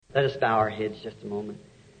Let us bow our heads just a moment.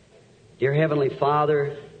 Dear Heavenly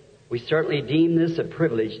Father, we certainly deem this a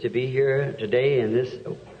privilege to be here today in this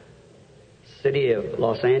city of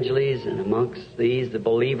Los Angeles, and amongst these, the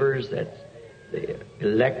believers that the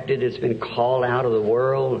elected has been called out of the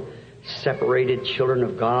world, separated children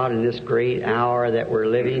of God in this great hour that we're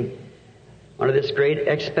living, under this great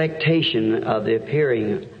expectation of the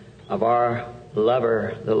appearing of our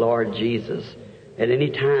lover, the Lord Jesus, at any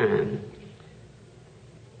time.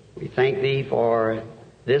 We thank Thee for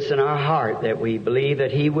this in our heart, that we believe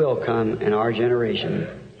that He will come in our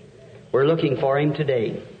generation. We're looking for Him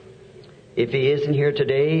today. If He isn't here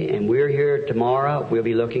today and we're here tomorrow, we'll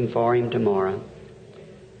be looking for Him tomorrow.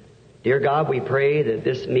 Dear God, we pray that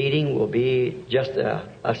this meeting will be just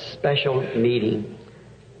a special meeting.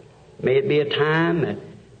 May it be a time that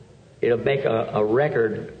it'll make a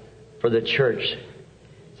record for the church.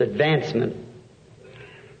 It's advancement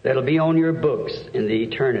that'll be on your books in the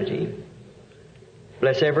eternity.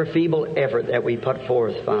 Bless every feeble effort that we put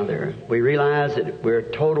forth, Father. We realize that we're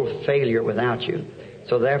a total failure without You.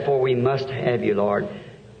 So therefore we must have You, Lord,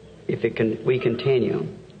 if we continue.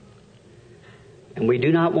 And we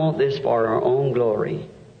do not want this for our own glory.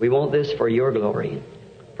 We want this for Your glory.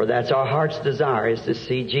 For that's our heart's desire, is to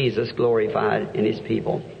see Jesus glorified in His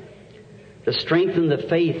people. To strengthen the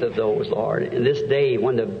faith of those, Lord, in this day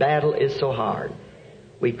when the battle is so hard.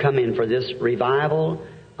 We come in for this revival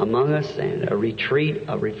among us and a retreat,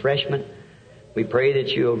 a refreshment. We pray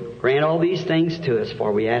that You'll grant all these things to us,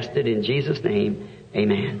 for we ask it in Jesus' name.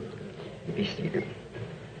 Amen. Be seated.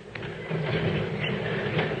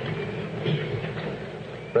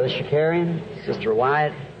 Brother Shakarian, Sister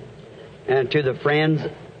Wyatt, and to the friends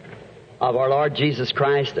of our Lord Jesus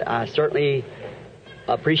Christ, I certainly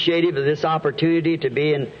appreciative of this opportunity to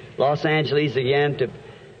be in Los Angeles again to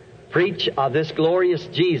preach of this glorious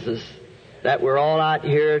Jesus that we're all out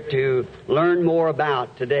here to learn more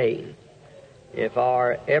about today. If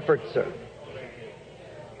our efforts are...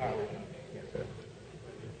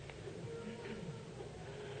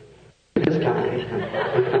 This kind.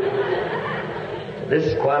 This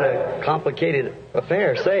is quite a complicated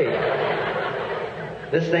affair, say.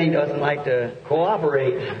 This thing doesn't like to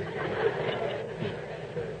cooperate.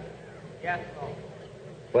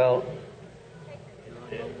 Well,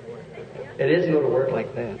 it isn't going to work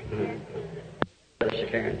like that.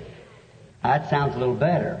 That sounds a little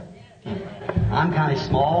better. I'm kind of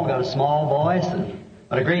small, got a small voice,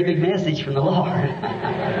 but a great big message from the Lord.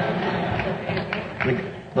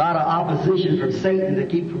 A lot of opposition from Satan to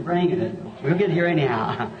keep from bringing it. We'll get here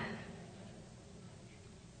anyhow.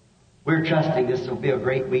 We're trusting this will be a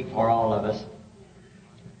great week for all of us.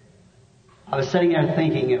 I was sitting there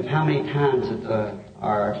thinking of how many times that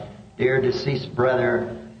our dear deceased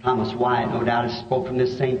brother Thomas Wyatt, no doubt, has spoke from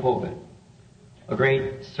this same pulpit. A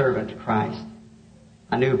great servant to Christ.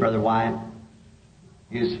 I knew Brother Wyatt.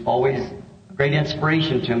 He was always a great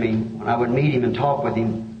inspiration to me when I would meet him and talk with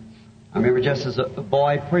him. I remember just as a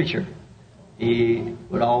boy preacher, he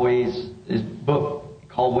would always, his book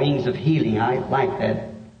called Wings of Healing. I like that,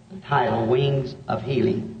 the title, Wings of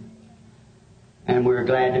Healing. And we're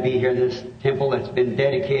glad to be here in this temple that's been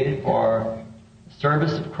dedicated for the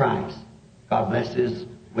service of Christ. God bless his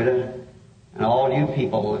widow and all you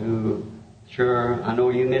people who, sure, I know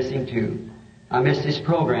you miss him too. I missed his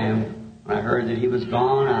program when I heard that he was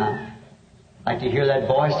gone. I like to hear that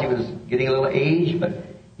voice. He was getting a little age, but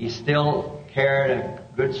he still carried a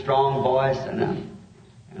good, strong voice and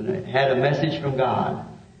had a message from God.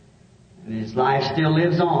 And his life still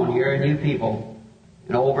lives on here in you people.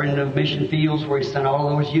 And over in the mission fields where he sent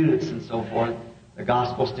all those units and so forth, the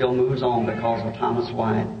gospel still moves on because of Thomas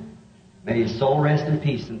Wyatt. May his soul rest in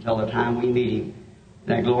peace until the time we meet him in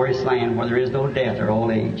that glorious land where there is no death or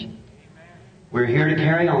old age. We're here to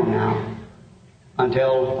carry on now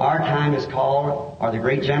until our time is called, or the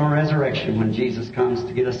great general resurrection when Jesus comes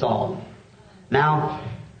to get us all. Now,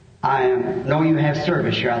 I know you have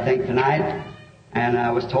service here, I think, tonight. And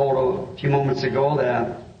I was told a few moments ago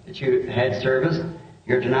that you had service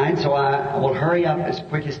here tonight. So I will hurry up as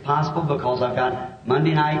quick as possible because I've got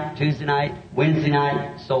Monday night, Tuesday night, Wednesday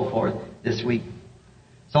night, so forth this week.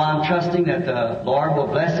 So I'm trusting that the Lord will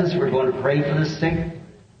bless us. We're going to pray for the sick.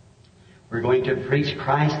 We're going to preach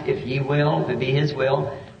Christ if He will, if it be His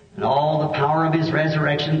will, and all the power of His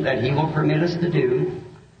resurrection that He will permit us to do.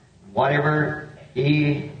 Whatever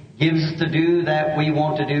He gives us to do, that we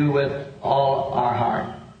want to do with all our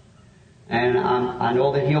heart. And I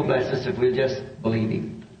know that He'll bless us if we'll just believe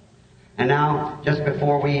Him. And now, just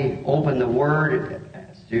before we open the Word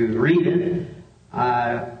to read it,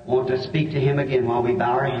 I want to speak to Him again while we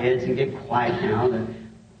bow our heads and get quiet now.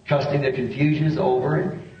 Trusting the confusion is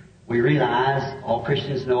over. We realize, all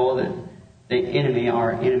Christians know, that the enemy,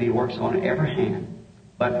 our enemy, works on every hand.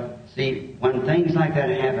 But see, when things like that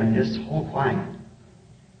happen, just hold quiet.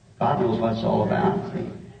 God knows what it's all about. See,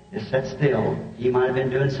 just sit still. He might have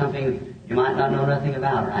been doing something you might not know nothing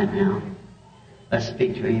about right now. Let's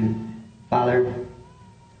speak to Him. Father,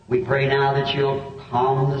 we pray now that You'll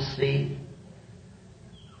calm the sea.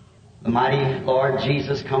 The mighty Lord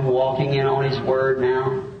Jesus come walking in on His Word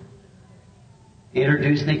now,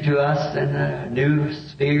 introducing it to us in the new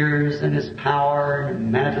spheres and His power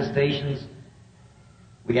and manifestations.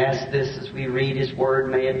 We ask this as we read His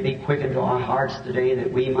Word. May it be quickened to our hearts today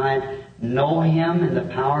that we might know Him and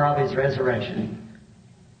the power of His resurrection.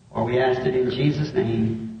 For we ask it in Jesus'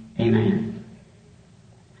 name. Amen.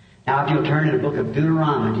 Now if you'll turn to the book of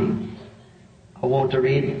Deuteronomy, I want to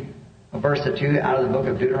read a verse or two out of the book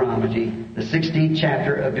of Deuteronomy, the 16th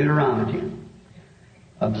chapter of Deuteronomy.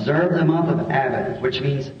 Observe the month of Abib, which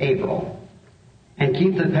means April, and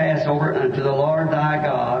keep the Passover unto the Lord thy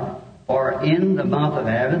God. For in the month of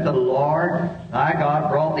Abib the Lord thy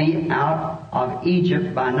God brought thee out of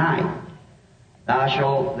Egypt by night. Thou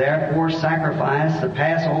shalt therefore sacrifice the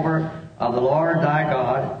Passover of the Lord thy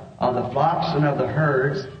God, of the flocks and of the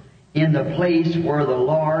herds, in the place where the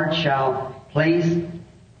Lord shall place,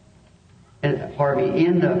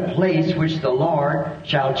 in the place which the Lord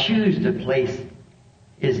shall choose to place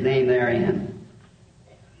His name therein.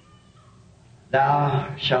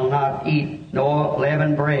 Thou shalt not eat no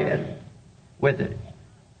leavened bread with it.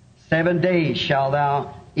 7 days shalt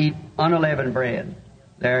thou eat unleavened bread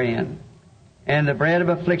therein, and the bread of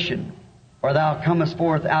affliction, for thou comest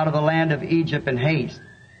forth out of the land of Egypt in haste.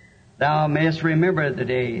 Thou mayest remember the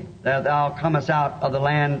day that thou comest out of the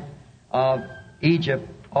land of Egypt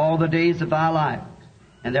all the days of thy life,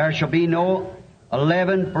 and there shall be no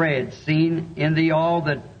leavened bread seen in thee all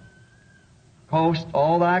thy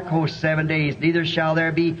coast 7 days, neither shall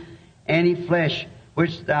there be any flesh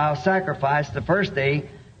which thou sacrifice the first day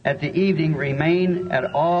at the evening remain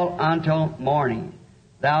at all until morning.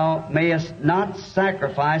 Thou mayest not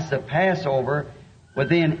sacrifice the Passover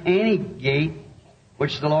within any gate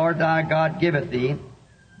which the Lord thy God giveth thee,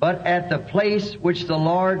 but at the place which the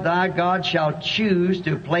Lord thy God shall choose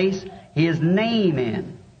to place His name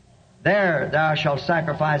in. There thou shalt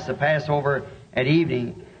sacrifice the Passover at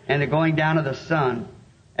evening, and the going down of the sun,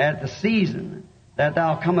 at the season that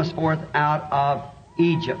thou comest forth out of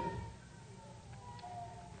Egypt.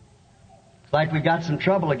 It's like we've got some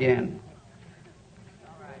trouble again.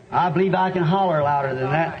 I believe I can holler louder than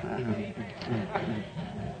that.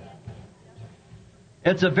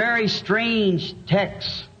 It's a very strange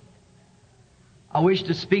text. I wish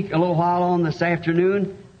to speak a little while on this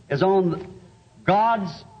afternoon, is on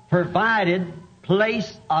God's provided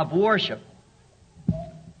place of worship.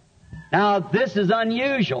 Now, this is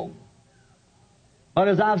unusual. But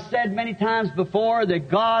as I've said many times before, that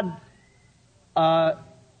God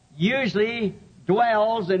usually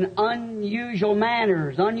dwells in unusual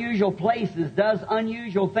manners, unusual places, does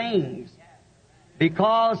unusual things,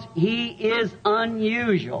 because He is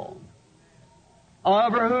unusual.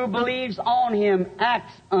 However, who believes on Him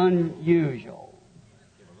acts unusual.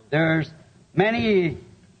 There's many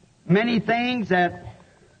things that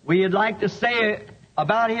we'd like to say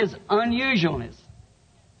about His unusualness.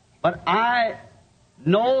 But I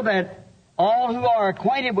know that all who are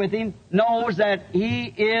acquainted with Him knows that He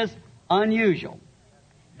is unusual.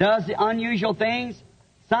 Does the unusual things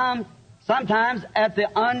sometimes at the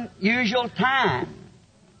unusual time.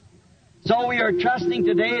 So we are trusting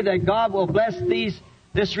today that God will bless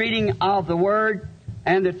this reading of the Word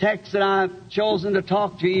and the text that I've chosen to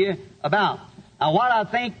talk to you about. Now, what I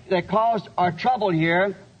think that caused our trouble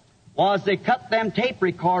here was they cut them tape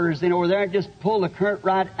recorders in over there and just pulled the current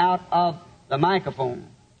right out of the microphone.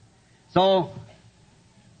 So,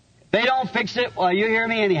 if they don't fix it, well, you hear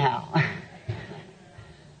me anyhow.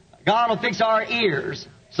 God will fix our ears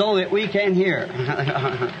so that we can hear.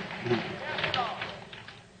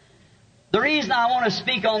 The reason I want to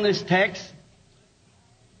speak on this text,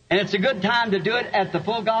 and it's a good time to do it at the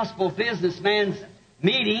Full Gospel Businessman's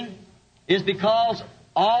meeting, is because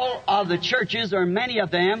all of the churches, or many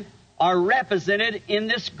of them, are represented in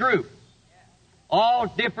this group. All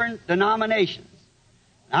different denominations.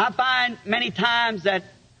 Now, I find many times that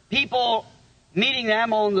people meeting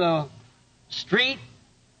them on the street,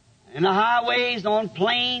 in the highways, on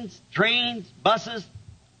planes, trains, buses,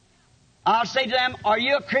 I'll say to them, "Are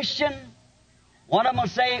you a Christian?" One of them will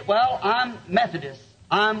say, "Well, I'm Methodist,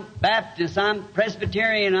 I'm Baptist, I'm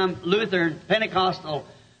Presbyterian, I'm Lutheran, Pentecostal,"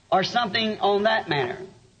 or something on that manner.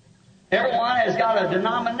 Everyone has got a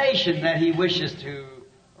denomination that he wishes to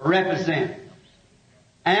represent.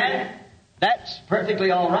 And that's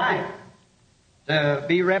perfectly all right to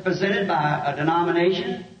be represented by a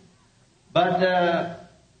denomination. But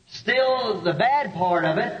still, the bad part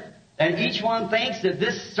of it, that each one thinks that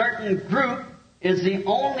this certain group is the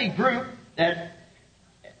only group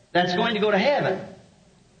that's going to go to heaven.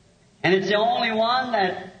 And it's the only one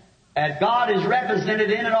that God is represented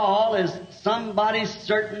in it all is somebody's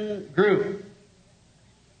certain group.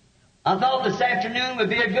 I thought this afternoon would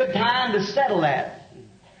be a good time to settle that.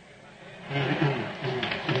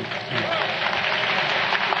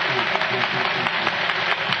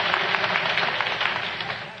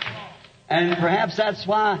 And perhaps that's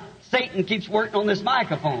why Satan keeps working on this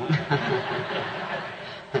microphone.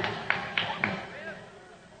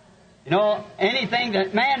 You know, anything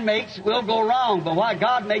that man makes will go wrong, but what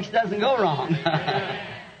God makes doesn't go wrong.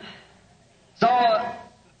 So,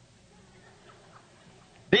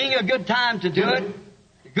 being a good time to do it,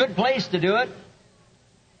 a good place to do it.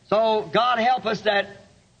 So, God help us that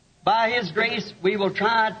by His grace we will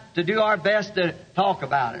try to do our best to talk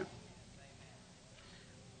about it.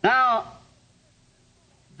 Now,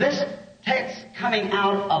 this text coming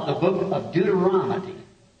out of the book of Deuteronomy,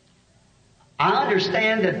 I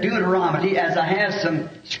understand that Deuteronomy, as I have some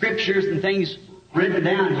scriptures and things written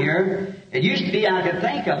down here, it used to be I could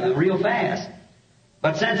think of them real fast.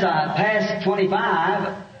 But since I passed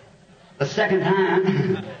 25, the second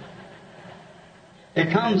time,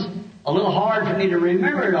 it comes a little hard for me to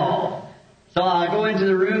remember it all. So I go into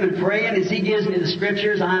the room and pray, and as He gives me the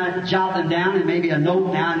scriptures, I jot them down and maybe a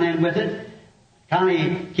note now and then with it.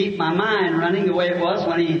 Kind of keep my mind running the way it was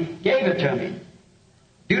when He gave it to me.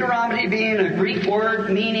 Deuteronomy being a Greek word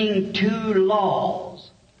meaning 2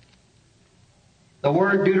 laws. The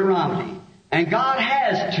word Deuteronomy. And God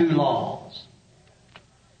has 2 laws.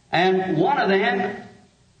 And one of them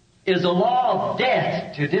is a law of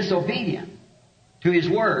death to disobedience to His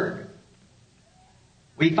word.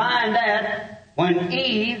 We find that when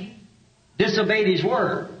Eve disobeyed His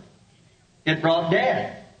word, it brought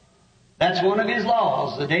death. That's one of His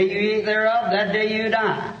laws. The day you eat thereof, that day you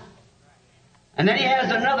die. And then He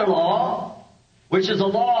has another law, which is a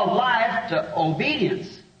law of life to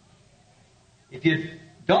obedience. If you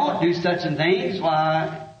don't do such things,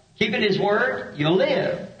 why, keeping His word, you'll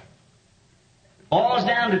live. It boils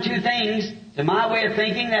down to 2 things, to my way of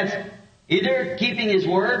thinking, that's either keeping His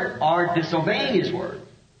word or disobeying His word.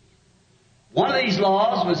 One of these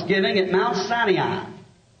laws was given at Mount Sinai.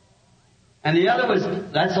 And the other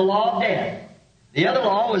that's the law of death. The other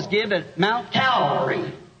law was given at Mount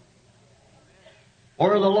Calvary,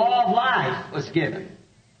 where the law of life was given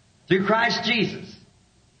through Christ Jesus.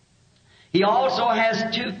 He also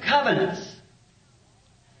has 2 covenants.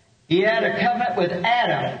 He had a covenant with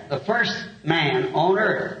Adam, the first man on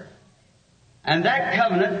earth. And that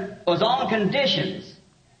covenant was on conditions.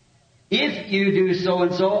 If you do so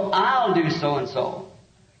and so, I'll do so and so.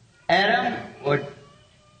 Adam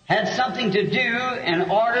had something to do in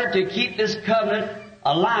order to keep this covenant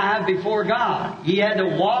alive before God. He had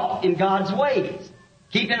to walk in God's ways,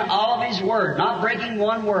 keeping all of His word, not breaking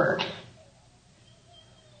one word.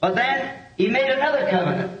 But then He made another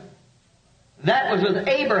covenant. That was with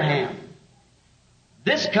Abraham.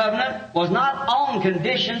 This covenant was not on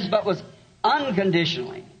conditions, but was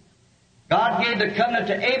unconditionally. God gave the covenant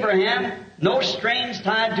to Abraham, no strings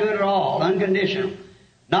tied to it at all, unconditional.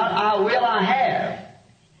 Not I will, I have.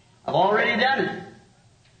 I've already done it.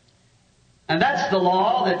 And that's the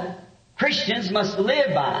law that Christians must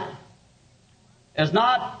live by. It's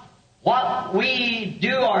not what we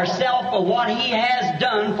do ourselves, but what He has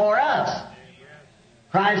done for us.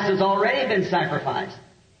 Christ has already been sacrificed.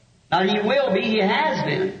 Now He will be, He has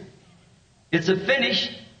been. It's a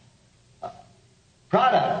finished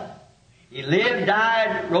product. He lived,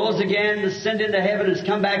 died, rose again, ascended into heaven, and has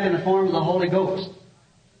come back in the form of the Holy Ghost.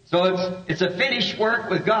 So it's a finished work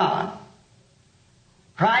with God.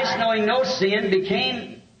 Christ, knowing no sin,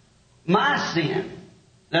 became my sin,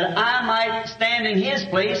 that I might stand in His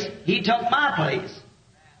place. He took my place.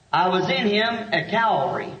 I was in Him at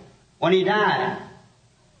Calvary when He died.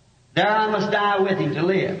 There I must die with Him to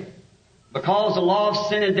live. Because the law of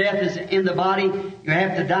sin and death is in the body, you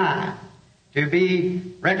have to die to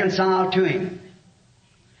be reconciled to Him.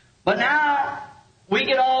 But now we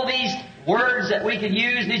get all these words that we could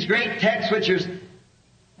use, these great texts, which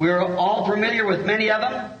we're all familiar with many of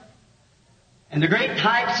them, and the great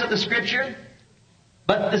types of the Scripture.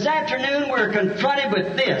 But this afternoon we're confronted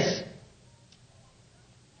with this,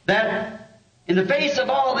 that in the face of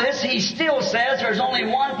all this, He still says there's only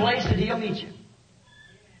one place that He'll meet you.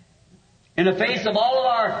 In the face of all of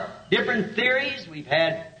our different theories, we've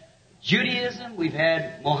had Judaism, we've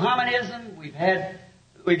had Mohammedanism, we've had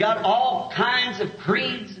We got all kinds of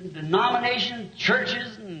creeds and denominations,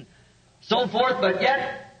 churches and so forth, but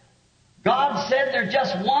yet God said there's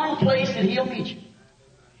just one place that He'll meet you.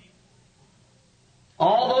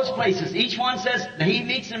 All those places. Each one says He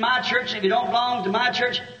meets in my church. If you don't belong to my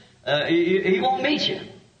church, He won't meet you.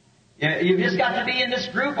 You've just got to be in this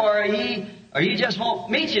group, or He just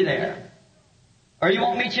won't meet you there. Or He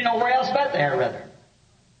won't meet you nowhere else but there, rather.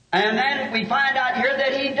 And then we find out here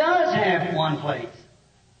that He does have one place.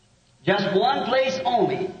 Just one place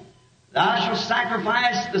only. Thou shalt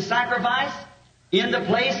sacrifice the sacrifice in the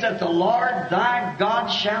place that the Lord thy God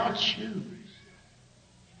shall choose.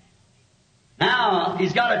 Now,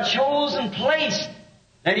 He's got a chosen place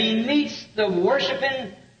that He meets the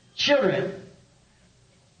worshiping children.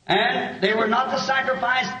 And they were not to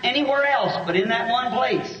sacrifice anywhere else but in that one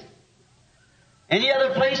place. Any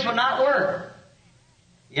other place would not work.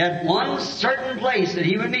 He had one certain place that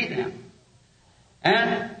He would meet them.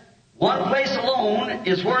 And one place alone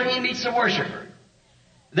is where He meets the worshiper.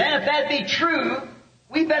 Then if that be true,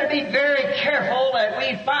 we better be very careful that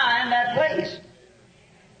we find that place.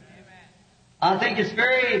 I think it's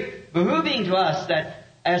very behooving to us that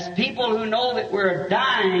as people who know that we're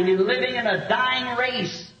dying and living in a dying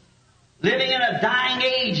race, living in a dying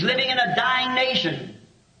age, living in a dying nation,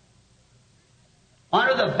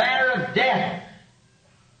 under the banner of death,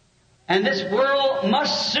 and this world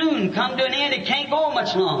must soon come to an end. It can't go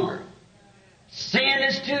much longer. Sin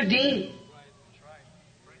is too deep.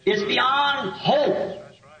 It's beyond hope.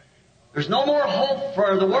 There's no more hope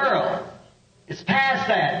for the world. It's past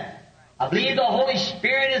that. I believe the Holy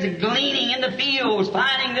Spirit is gleaning in the fields,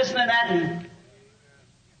 finding this and that, and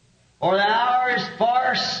for the hour is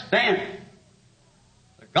far spent.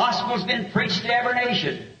 The gospel's been preached to every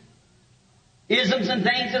nation. Isms and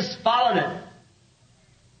things has followed it.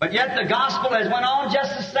 But yet the gospel has went on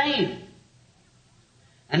just the same.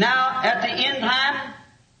 And now, at the end time,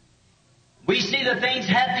 we see the things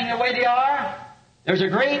happening the way they are. There's a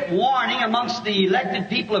great warning amongst the elected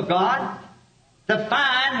people of God to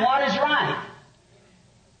find what is right.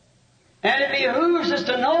 And it behooves us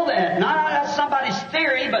to know that. Not as somebody's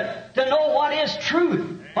theory, but to know what is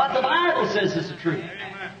truth. What the Bible says is the truth.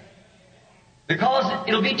 Because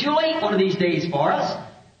it'll be too late one of these days for us.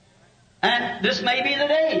 And this may be the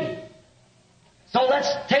day. So let's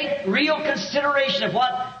take real consideration of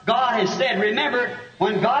what God has said. Remember,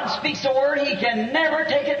 when God speaks a word, He can never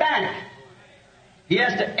take it back. He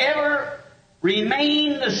has to ever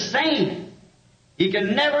remain the same. He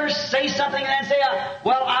can never say something and then say,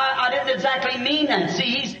 well, I didn't exactly mean that. See,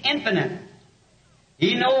 He's infinite.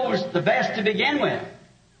 He knows the best to begin with.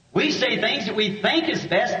 We say things that we think is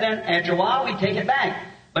best, then after a while we take it back.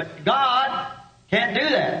 But God can't do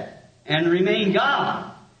that and remain God.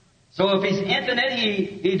 So if He's infinite,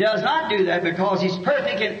 He does not do that because He's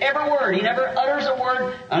perfect in every word. He never utters a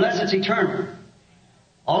word unless it's eternal.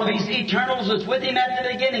 All of His eternals was with Him at the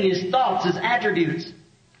beginning, His thoughts, His attributes.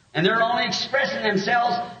 And they're only expressing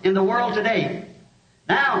themselves in the world today.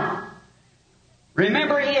 Now,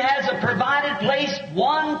 remember, He has a provided place,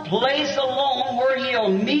 one place alone where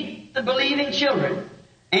He'll meet the believing children.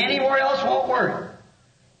 Anywhere else won't work.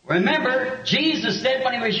 Remember, Jesus said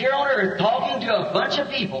when He was here on earth talking to a bunch of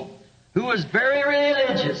people who was very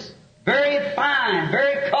religious, very fine,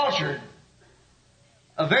 very cultured,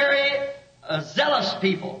 a very zealous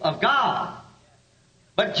people of God.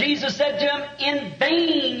 But Jesus said to him, in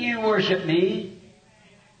vain you worship me,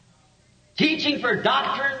 teaching for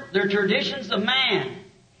doctrine the traditions of man.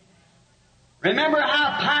 Remember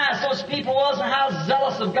how pious those people was and how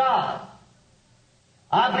zealous of God.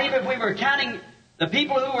 I believe if we were counting the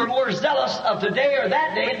people who were more zealous of today or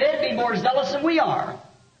that day, they'd be more zealous than we are.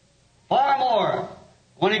 Far more.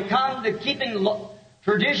 When it comes to keeping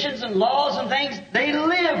traditions and laws and things, they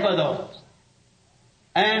live by those.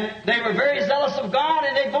 And they were very zealous of God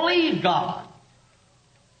and they believed God.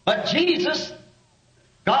 But Jesus,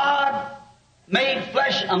 God made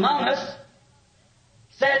flesh among us,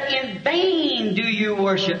 said, in vain do you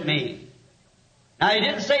worship me. Now He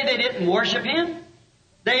didn't say they didn't worship Him.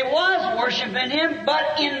 They was worshiping Him,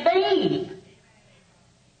 but in vain.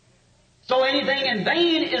 So anything in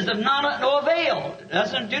vain is of no avail. It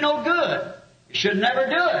doesn't do no good. You should never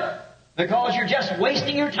do it because you're just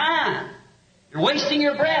wasting your time. You're wasting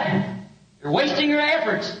your breath. You're wasting your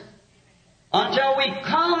efforts until we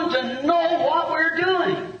come to know what we're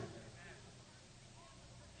doing.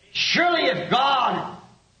 Surely if God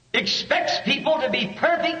expects people to be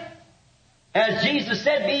perfect, as Jesus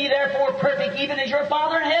said, be ye therefore perfect, even as your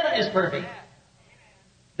Father in heaven is perfect.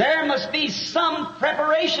 There must be some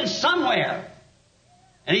preparation somewhere.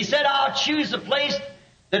 And He said, I'll choose a place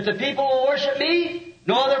that the people will worship me.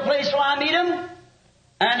 No other place will I meet Him.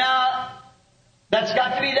 And now, that's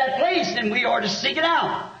got to be that place, and we are to seek it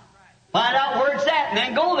out. Find out where it's at, and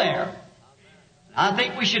then go there. I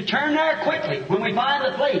think we should turn there quickly when we find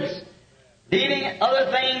the place, leaving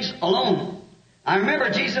other things alone. I remember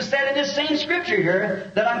Jesus said in this same scripture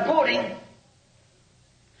here that I'm quoting,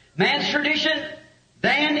 man's tradition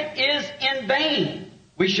then is in vain.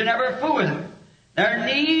 We should never fool with him. There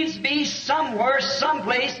needs be somewhere,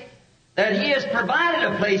 someplace, that He has provided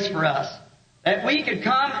a place for us, that we could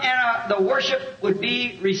come and the worship would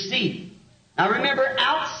be received. Now remember,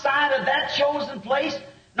 outside of that chosen place,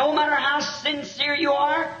 no matter how sincere you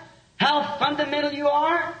are, how fundamental you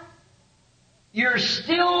are, you're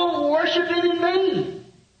still worshiping in vain.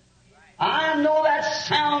 I know that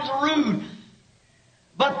sounds rude,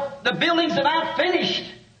 but the building's about finished.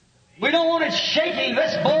 We don't want it shaking.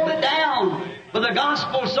 Let's bolt it down with the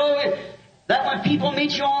gospel so that when people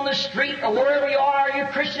meet you on the street or wherever you are, you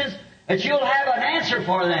Christians, that you'll have an answer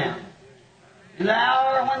for them. In the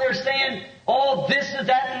hour when they're saying, oh, this is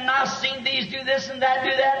that, and I've seen these do this and that,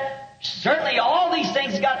 do that. Certainly all these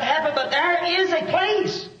things got to happen, but there is a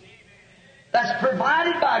place that's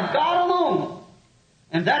provided by God alone.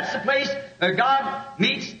 And that's the place where God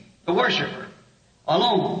meets the worshiper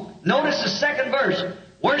alone. Notice the second verse.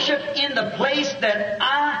 Worship in the place that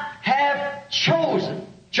I have chosen.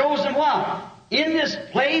 Chosen what? In this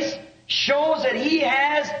place shows that He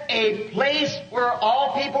has a place where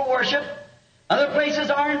all people worship. Other places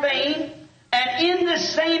are in vain. And in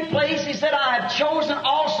this same place, He said, I have chosen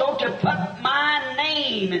also to put my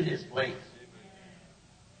name in this place.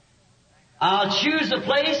 I'll choose a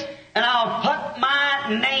place and I'll put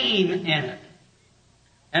my name in it.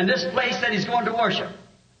 And this place that He's going to worship.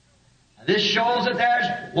 This shows that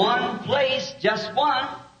there's one place, just one.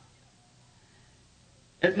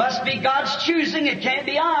 It must be God's choosing. It can't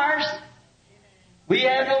be ours. We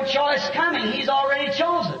have no choice coming. He's already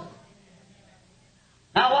chosen.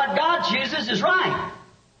 Now what God chooses is right.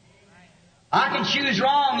 I can choose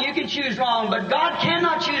wrong, you can choose wrong, but God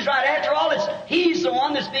cannot choose right. After all, He's the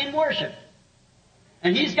one that's being worshipped.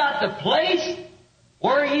 And He's got the place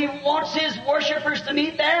where He wants His worshipers to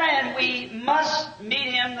meet there, and we must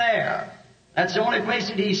meet Him there. That's the only place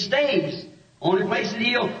that He stays, only place that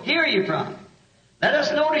He'll hear you from. Let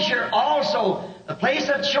us notice here also, the place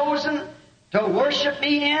I've chosen to worship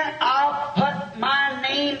Me in, I'll put my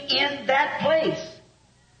name in that place.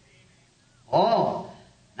 Oh,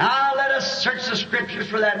 now let us search the Scriptures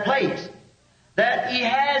for that place that He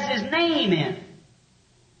has His name in.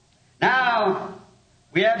 Now,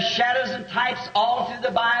 we have shadows and types all through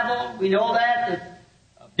the Bible. We know that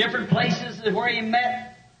of different places where He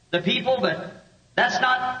met the people, but that's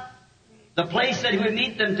not the place that He would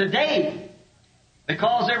meet them today,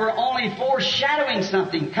 because they were only foreshadowing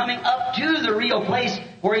something coming up to the real place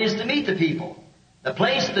where He is to meet the people. The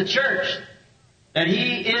place, the church, that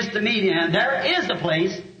He is to meet in. And there is a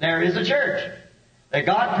place, there is a church, that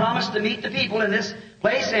God promised to meet the people in this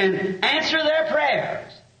place and answer their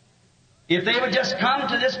prayers if they would just come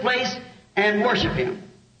to this place and worship Him.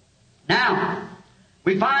 Now,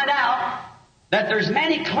 we find out that there's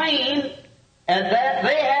many claim that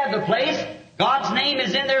they have the place, God's name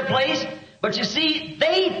is in their place, but you see,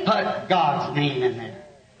 they put God's name in there.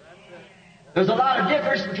 There's a lot of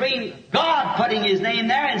difference between God putting His name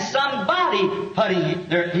there and somebody putting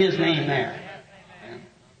His name there.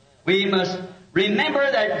 We must remember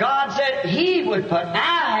that God said He would put,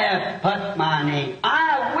 I have put my name.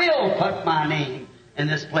 I will put my name in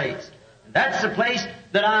this place. That's the place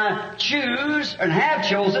that I choose and have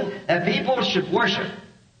chosen that people should worship.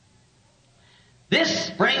 This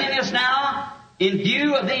bringing us now in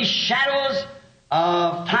view of these shadows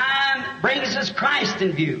of time brings us Christ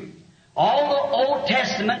in view. All the Old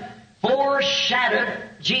Testament foreshadowed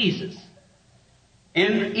Jesus.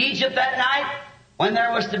 In Egypt that night, when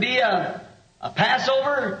there was to be a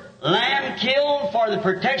Passover lamb killed for the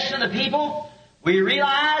protection of the people, we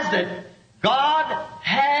realized that God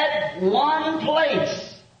had one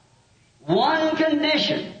place, one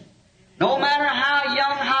condition. No matter how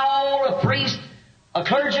young, how old, a priest, a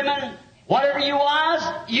clergyman, whatever you was,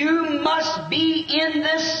 you must be in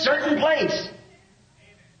this certain place.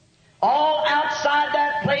 All outside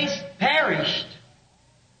that place perished.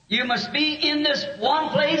 You must be in this one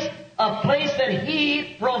place, a place that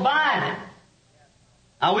He provided.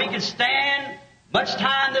 Now we could stand much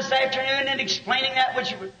time this afternoon in explaining that,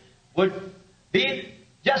 which would be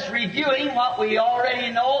just reviewing what we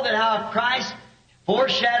already know, that how Christ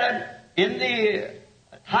foreshadowed in the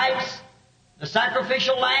types, the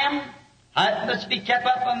sacrificial lamb, how it must be kept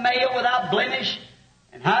up a male without blemish,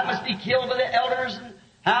 and how it must be killed by the elders, and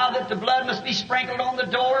how that the blood must be sprinkled on the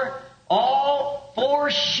door, all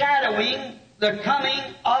foreshadowing the coming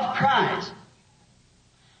of Christ.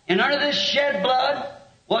 And under this shed blood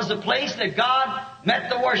was the place that God met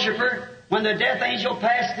the worshiper when the death angel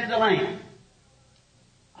passed through the land.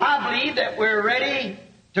 I believe that we're ready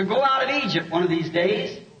to go out of Egypt one of these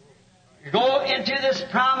days, go into this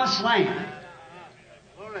promised land.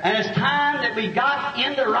 And it's time that we got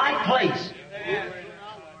in the right place.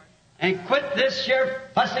 And quit this here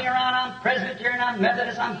fussing around, I'm Presbyterian, I'm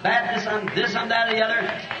Methodist, I'm Baptist, I'm this, I'm that, or the other.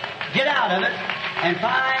 Get out of it and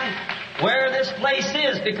find where this place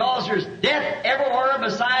is, because there's death everywhere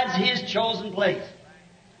besides His chosen place.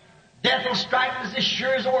 Death will strike us as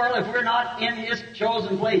sure as the world if we're not in His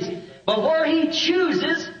chosen place. But where He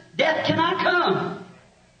chooses, death cannot come.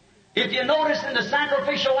 If you notice in the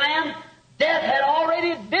sacrificial lamb, death had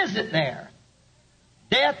already visited there.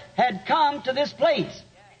 Death had come to this place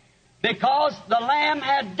because the lamb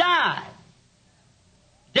had died.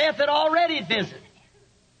 Death had already visited.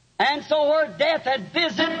 And so where death had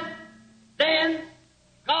visited, then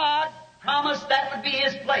God promised that would be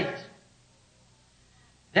His place.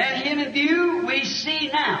 Then Him in view, we see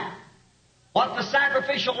now what the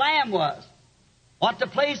sacrificial lamb was, what the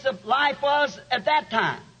place of life was at that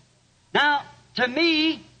time. Now, to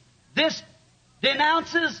me, this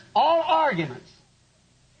denounces all arguments.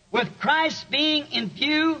 With Christ being in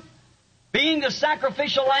view, being the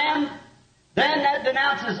sacrificial lamb, then that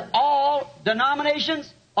denounces all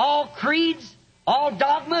denominations, all creeds, all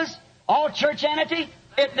dogmas, all churchianity.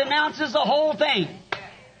 It denounces the whole thing.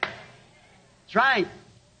 That's right.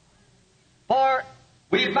 For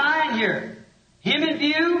we find here, Him in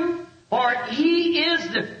view, for He is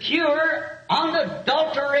the pure,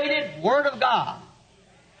 unadulterated Word of God.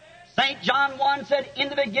 St. John 1 said, in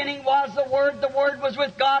the beginning was the Word was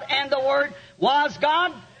with God, and the Word was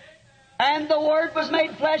God, and the Word was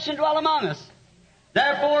made flesh and dwelt among us.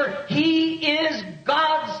 Therefore, He is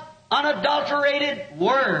God's unadulterated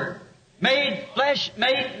Word, made flesh,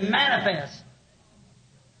 made manifest.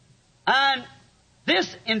 And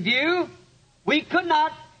this in view, we could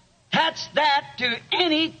not attach that to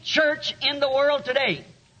any church in the world today,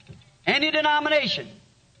 any denomination,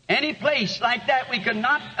 any place like that. We could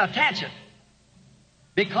not attach it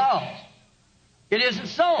because it isn't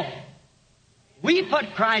so. We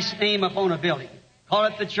put Christ's name upon a building, call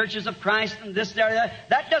it the Churches of Christ and this, there, that.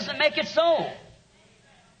 That doesn't make it so.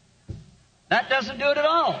 That doesn't do it at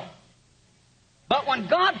all. But when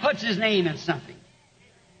God puts His name in something,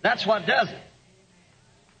 that's what does it.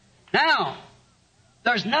 Now,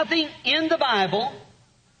 there's nothing in the Bible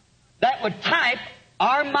that would type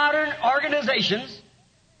our modern organizations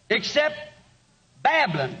except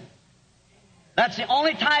Babylon. That's the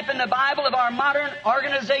only type in the Bible of our modern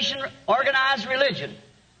organized religion.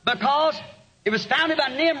 Because it was founded by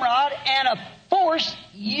Nimrod and a forced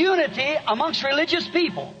unity amongst religious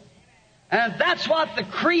people. And that's what the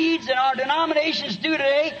creeds in our denominations do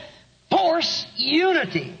today. Force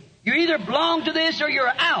unity. You either belong to this or you're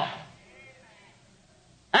out.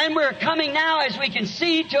 And we're coming now, as we can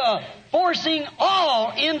see, to forcing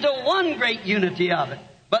all into one great unity of it.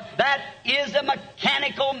 But that is a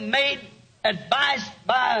mechanical made advice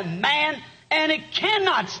by man, and it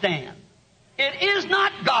cannot stand. It is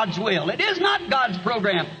not God's will. It is not God's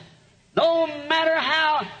program. No matter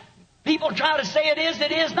how people try to say it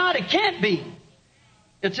is not. It can't be.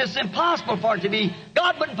 It's just impossible for it to be.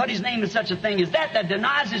 God wouldn't put His name in such a thing as that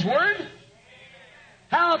denies His Word.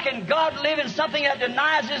 How can God live in something that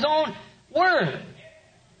denies His own Word?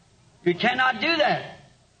 You cannot do that.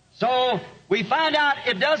 So we find out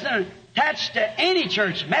it doesn't attach to any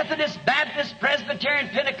church, Methodist, Baptist, Presbyterian,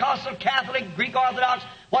 Pentecostal, Catholic, Greek Orthodox,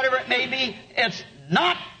 whatever it may be. It's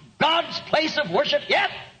not God's place of worship yet.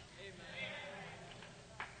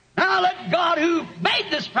 Now let God who made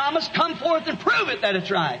this promise come forth and prove it that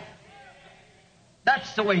it's right.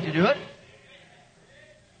 That's the way to do it.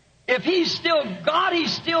 If He's still God,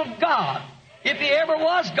 He's still God. If He ever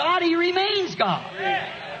was God, He remains God.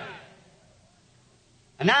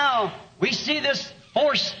 And now we see this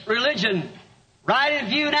forced religion right in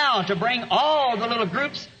view now to bring all the little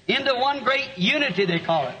groups into one great unity, they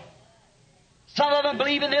call it. Some of them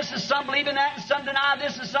believe in this and some believe in that and some deny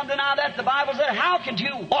this and some deny that. The Bible said, how can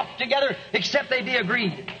two walk together except they be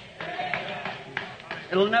agreed?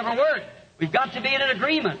 It'll never work. We've got to be in an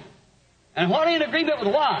agreement. And what in agreement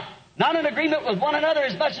with what? Not in agreement with one another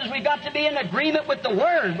as much as we've got to be in agreement with the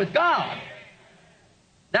Word, with God.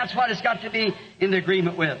 That's what it's got to be in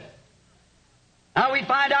agreement with. Now we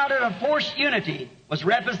find out that a forced unity was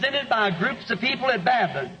represented by groups of people at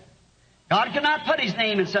Babylon. God cannot put His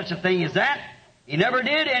name in such a thing as that. He never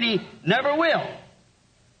did and He never will.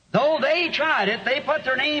 Though they tried it, they put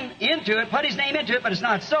their name into it, put His name into it, but it's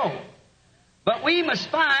not so. But we must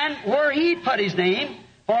find where He put His name,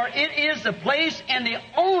 for it is the place and the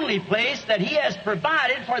only place that He has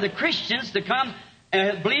provided for the Christians to come,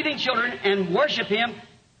 believing children, and worship Him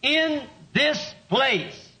in this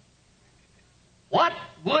place. What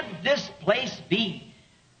would this place be?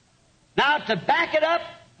 Now, to back it up,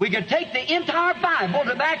 we could take the entire Bible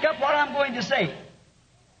to back up what I'm going to say.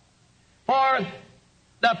 For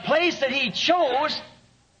the place that He chose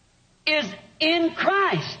is in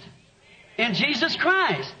Christ, in Jesus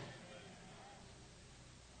Christ.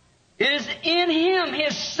 It is in Him,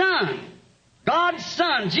 His Son, God's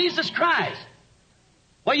Son, Jesus Christ.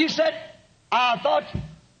 Well, you said, I thought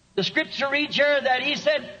the Scripture reads here that He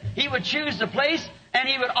said He would choose the place and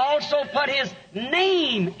He would also put His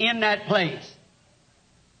name in that place.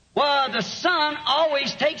 Well, the Son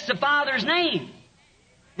always takes the Father's name.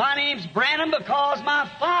 My name's Branham because my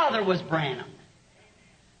father was Branham.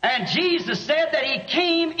 And Jesus said that He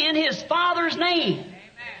came in His Father's name.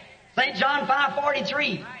 St. John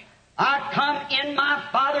 5:43. I come in my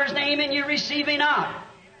Father's name and you receive me not.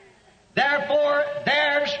 Therefore,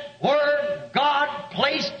 there's where God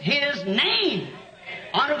placed His name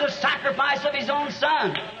under the sacrifice of His own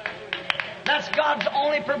Son. That's God's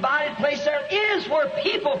only provided place there is where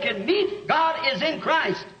people can meet. God is in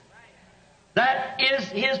Christ. That is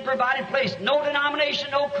His provided place. No denomination,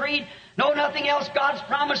 no creed, no nothing else. God's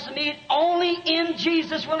promised to meet. Only in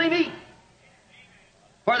Jesus will He meet.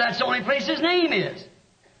 For that's the only place His name is.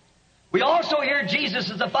 We also hear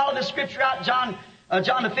Jesus, as I follow the Scripture out, John the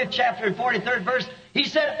 5th chapter and 43rd verse, He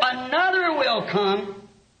said, another will come,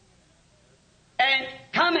 and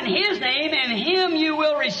come in His name, and Him you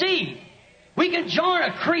will receive. We can join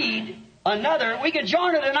a creed, we can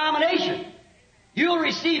join a denomination. You'll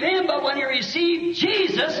receive Him, but when you receive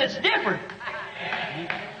Jesus, it's different.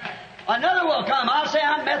 Another will come. I'll say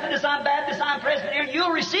I'm Methodist, I'm Baptist, I'm Presbyterian.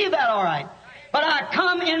 You'll receive that all right. But I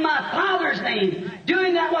come in my Father's name,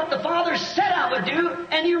 doing that what the Father said I would do,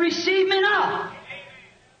 and you receive me not.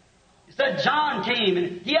 He said John came,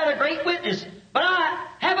 and he had a great witness. But I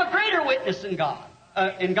have a greater witness in God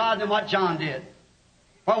than what John did.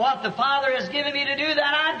 For what the Father has given me to do,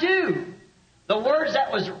 that I do. The words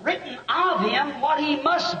that was written of Him, what He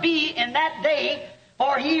must be in that day,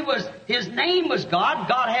 for His name was God.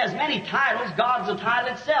 God has many titles. God's the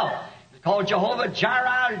title itself. He's called Jehovah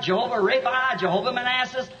Jireh, Jehovah Rapha, Jehovah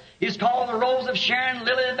Manasseh. He's called the Rose of Sharon,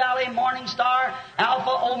 Lily of the Valley, Morning Star,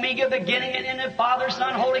 Alpha, Omega, beginning and end, Father,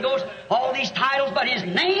 Son, Holy Ghost. All these titles, but His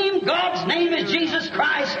name, God's name, is Jesus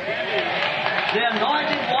Christ, the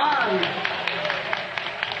Anointed One.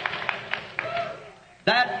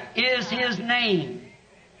 That is His name.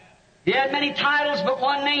 He had many titles, but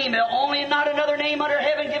one name. Only not another name under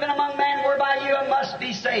heaven given among men whereby you must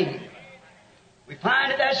be saved. We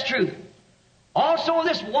find that that's true. Also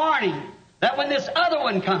this warning that when this other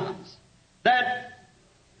one comes, that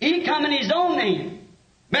He come in His own name.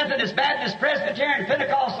 Methodist, Baptist, Presbyterian,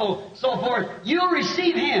 Pentecostal, so forth. You'll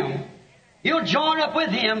receive Him. You'll join up with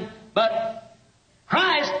Him, but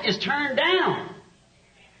Christ is turned down.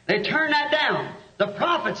 They turn that down. The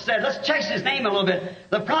prophet said, let's check His name a little bit.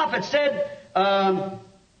 The prophet said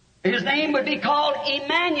His name would be called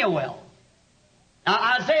Emmanuel.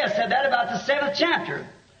 Now Isaiah said that about the 7th chapter.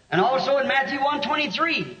 And also in Matthew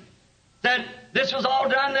 1:23, that this was all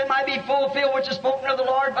done that might be fulfilled, which is spoken of the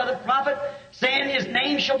Lord by the prophet, saying His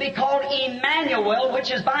name shall be called Emmanuel,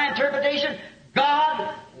 which is by interpretation,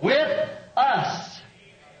 God with us.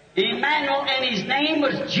 Emmanuel, and His name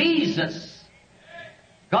was Jesus.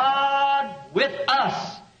 God with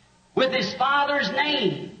us, with His Father's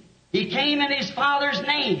name. He came in His Father's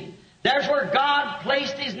name. There's where God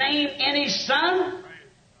placed His name in His Son.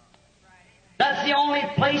 That's the only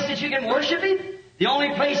place that you can worship Him. The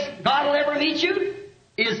only place God will ever meet you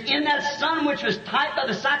is in that Son, which was typed by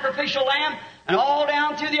the sacrificial lamb, and all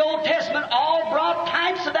down through the Old Testament, all brought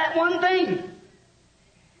types of that one thing.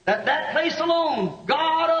 That place alone,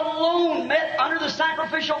 God alone met under the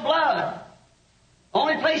sacrificial blood.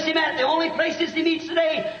 Only place He met, the only places He meets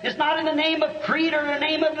today is not in the name of creed or the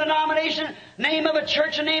name of denomination, name of a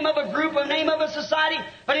church, a name of a group, a name of a society,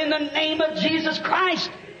 but in the name of Jesus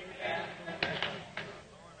Christ.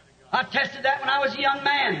 I tested that when I was a young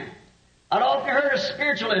man. I'd often heard of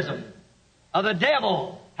spiritualism, of the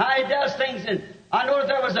devil, how he does things, and I know if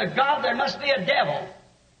there was a God, there must be a devil,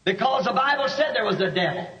 because the Bible said there was a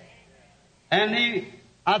devil. And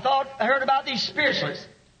I heard about these spiritualists.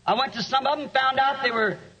 I went to some of them, found out they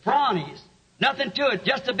were phonies. Nothing to it,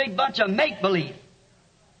 just a big bunch of make-believe.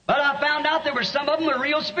 But I found out there were some of them were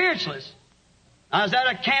real spiritualists. I was at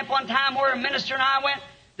a camp one time where a minister and I went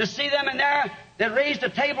to see them in there. They raised a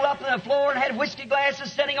table up on the floor and had whiskey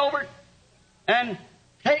glasses sitting over it. And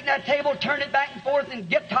taking that table, turned it back and forth, and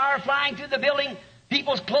guitar flying through the building,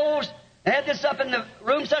 people's clothes. They had this up in the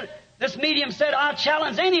room. Said, this medium said, I'll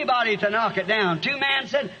challenge anybody to knock it down. Two men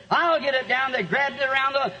said, I'll get it down. They grabbed it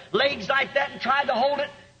around the legs like that and tried to hold it.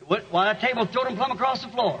 While that table threw them plumb across the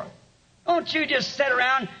floor. Don't you just sit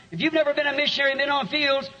around. If you've never been a missionary and been on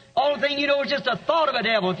fields, all the thing you know is just a thought of a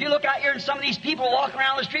devil. If you look out here and some of these people walking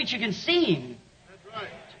around the streets, you can see him. That's right.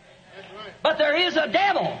 That's right. But there is a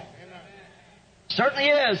devil. Certainly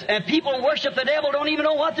is. And people who worship the devil don't even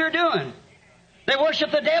know what they're doing. They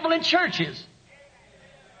worship the devil in churches.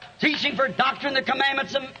 Teaching for doctrine, the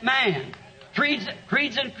commandments of man. Creeds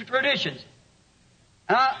and traditions.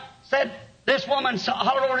 Said, this woman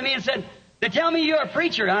hollered over to me and said, they tell me you're a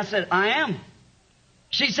preacher. I said, I am.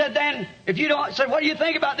 She said, then, if you don't, said, what do you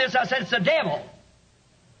think about this? I said, it's the devil.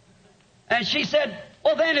 And she said,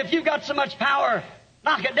 well then, if you've got so much power,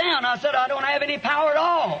 knock it down. I said, I don't have any power at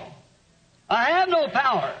all. I have no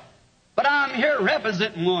power. But I'm here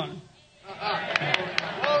representing one.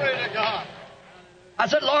 Glory to God. I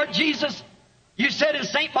said, Lord Jesus, you said in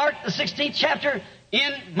St. Mark, the 16th chapter,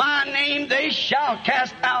 in my name they shall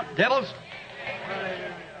cast out devils.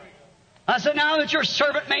 I said, now that your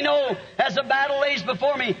servant may know as the battle lays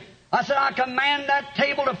before me, I said, I command that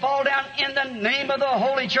table to fall down in the name of the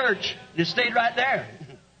Holy Church. It stayed right there.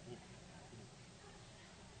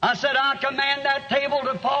 I said, I command that table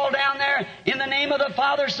to fall down there in the name of the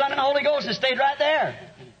Father, Son, and Holy Ghost. It stayed right there.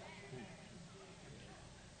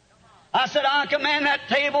 I said, I command that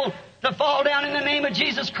table to fall down in the name of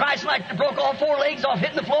Jesus Christ, like it broke all four legs off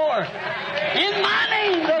hitting the floor. In my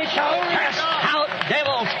name they shall cast out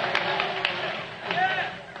devils.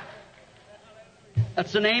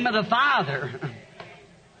 That's the name of the Father.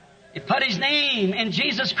 He put His name in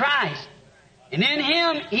Jesus Christ. And in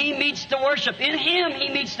Him He meets to worship. In Him He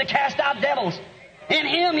meets to cast out devils. In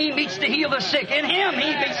Him He meets to heal the sick. In Him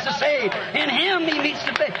He meets to save. In Him He meets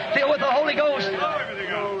to fill with the Holy Ghost.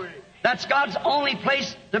 That's God's only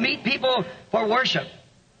place to meet people for worship.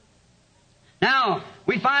 Now,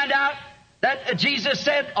 we find out that Jesus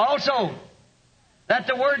said also that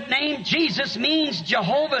the word name Jesus means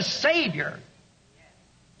Jehovah's Savior.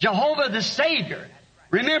 Jehovah the Savior.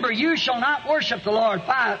 Remember, you shall not worship the Lord.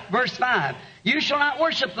 Verse 5. You shall not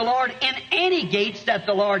worship the Lord in any gates that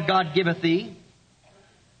the Lord God giveth thee.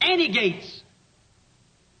 Any gates.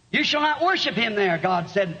 You shall not worship Him there, God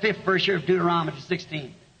said in 5th verse here of Deuteronomy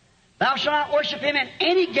 16. Thou shalt not worship Him in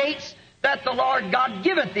any gates that the Lord God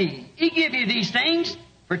giveth thee. He give you these things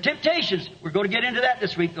for temptations. We're going to get into that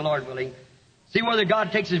this week, the Lord willing. See whether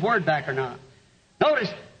God takes His word back or not.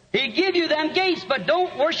 Notice, He give you them gates, but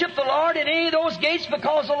don't worship the Lord in any of those gates,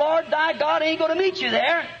 because the Lord thy God ain't going to meet you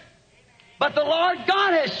there. But the Lord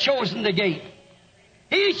God has chosen the gate.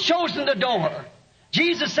 He's chosen the door.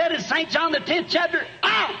 Jesus said in St. John the 10th chapter,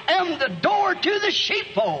 I am the door to the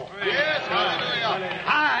sheepfold. Yes, hallelujah.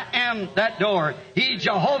 I am that door. He's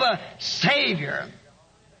Jehovah Savior.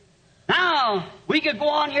 Now, we could go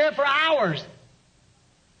on here for hours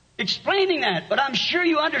explaining that, but I'm sure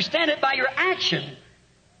you understand it by your action,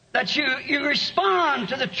 that you respond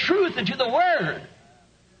to the truth and to the Word.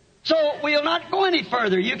 So we'll not go any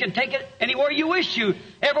further. You can take it anywhere you wish to.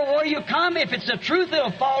 Everywhere you come, if it's the truth,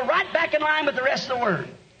 it'll fall right back in line with the rest of the Word.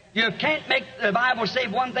 You can't make the Bible say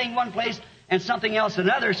one thing one place and something else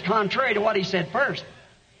another. It's contrary to what He said first.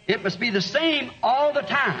 It must be the same all the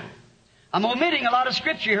time. I'm omitting a lot of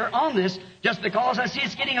Scripture here on this just because I see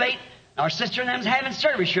it's getting late. Our sister and them's having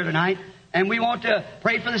service here tonight, and we want to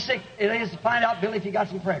pray for the sick. It is to find out, Billy, if you got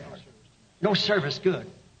some prayer cards. No service, good.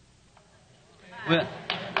 Well,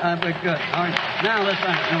 good. All right. Now let's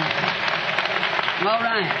find it. All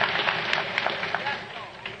right.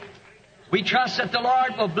 We trust that the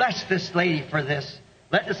Lord will bless this lady for this.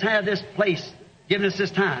 Let us have this place, giving us this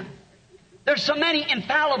time. There's so many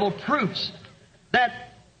infallible proofs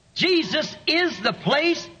that Jesus is the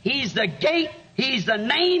place, He's the gate, He's the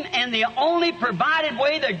name, and the only provided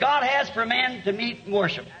way that God has for man to meet and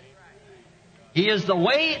worship. He is the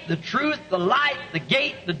way, the truth, the light, the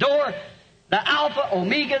gate, the door, the Alpha,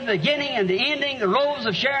 Omega, the beginning and the ending, the rose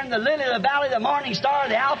of Sharon, the lily of the valley, the morning star,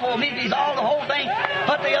 the Alpha, Omega. He's all the whole thing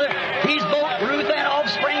put together. He's both Ruth and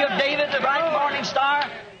offspring of David, the bright morning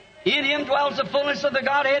star. In Him dwells the fullness of the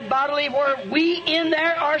Godhead bodily, where we in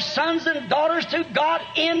there are sons and daughters to God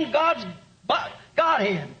in God's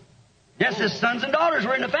Godhead. Yes, His sons and daughters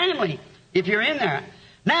were in the family, if you're in there.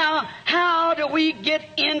 Now, how do we get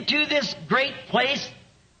into this great place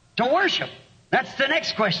to worship? That's the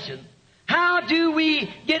next question. How do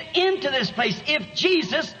we get into this place? If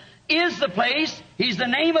Jesus is the place. He's the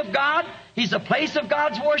name of God. He's the place of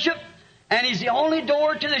God's worship. And He's the only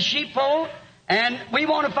door to the sheepfold. And we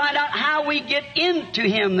want to find out how we get into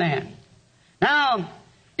Him then. Now,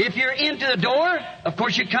 if you're into the door, of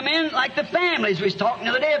course you come in like the families. We was talking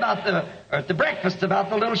the other day about at the breakfast about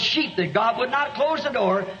the little sheep, that God would not close the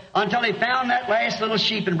door until He found that last little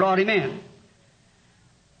sheep and brought him in.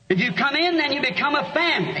 If you come in, then you become a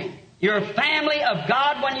family. You're a family of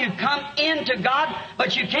God when you come into God,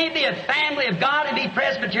 but you can't be a family of God and be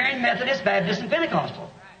Presbyterian, Methodist, Baptist, and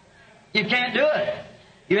Pentecostal. You can't do it.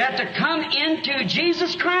 You have to come into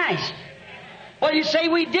Jesus Christ. Well, you say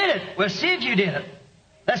we did it. Well, see if you did it.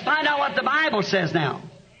 Let's find out what the Bible says now.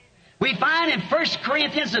 We find in 1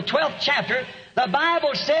 Corinthians, the 12th chapter, the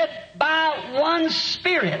Bible said, by one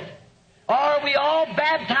Spirit are we all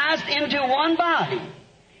baptized into one body.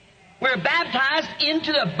 We're baptized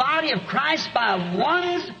into the body of Christ by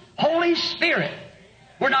one Holy Spirit.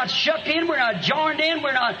 We're not shook in, we're not joined in,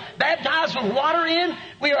 we're not baptized with water in.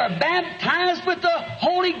 We are baptized with the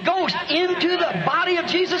Holy Ghost into the body of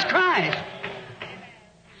Jesus Christ.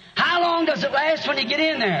 How long does it last when you get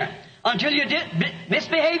in there? Until you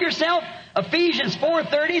misbehave yourself? Ephesians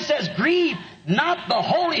 4:30 says, grieve not the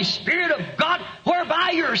Holy Spirit of God,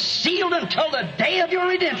 whereby you're sealed until the day of your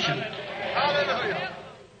redemption. Hallelujah.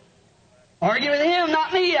 Argue with him,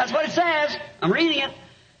 not me. That's what it says. I'm reading it.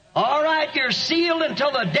 All right, you're sealed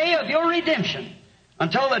until the day of your redemption.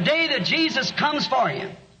 Until the day that Jesus comes for you.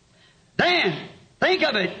 Then, think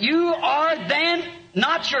of it. You are then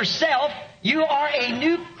not yourself. You are a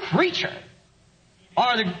new creature.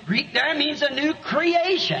 Or the Greek there means a new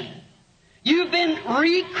creation. You've been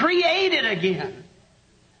recreated again.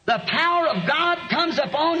 The power of God comes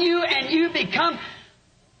upon you and you become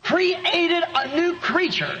created a new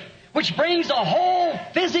creature, which brings the whole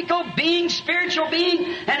physical being, spiritual being,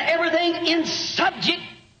 and everything in subject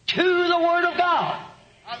to the Word of God.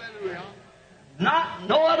 Hallelujah.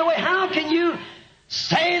 No other way. How can you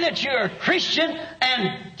say that you're a Christian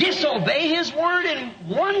and disobey His Word in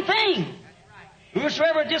one thing?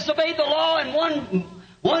 Whosoever disobeyed the law in one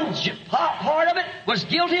part of it was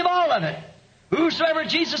guilty of all of it. Whosoever,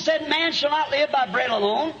 Jesus said, man shall not live by bread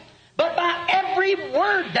alone, but by every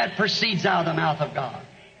word that proceeds out of the mouth of God.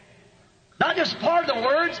 Not just part of the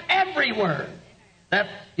words, every word. That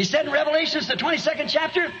He said in Revelations, the 22nd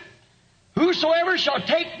chapter, whosoever shall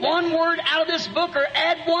take one word out of this book or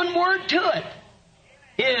add one word to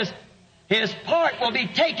it, his part will be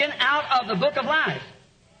taken out of the book of life.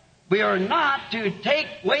 We are not to take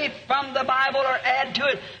away from the Bible or add to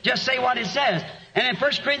it. Just say what it says. And in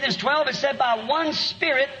 1 Corinthians 12 it said, by one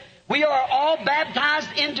Spirit we are all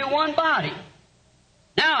baptized into one body.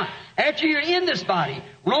 Now, after you're in this body,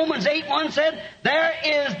 Romans 8:1 said, there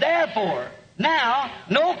is therefore now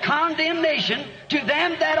no condemnation to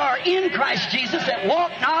them that are in Christ Jesus, that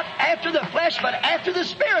walk not after the flesh but after the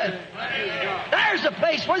Spirit. There's a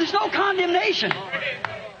place where there's no condemnation.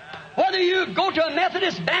 Whether you go to a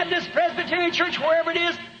Methodist, Baptist, Presbyterian church, wherever it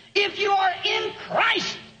is, if you are in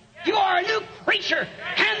Christ, you are a new creature,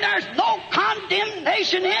 and there's no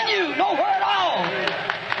condemnation in you, nowhere at all.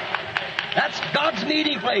 That's God's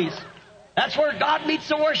meeting place. That's where God meets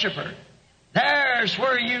the worshiper. There's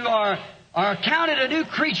where you are counted a new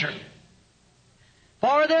creature.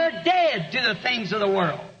 For they're dead to the things of the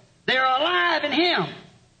world. They're alive in Him.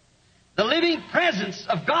 The living presence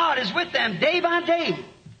of God is with them day by day.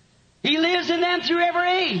 He lives in them through every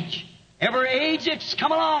age. Every age that's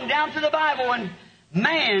come along down through the Bible, when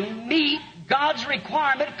man meet God's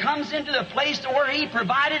requirement, comes into the place to where He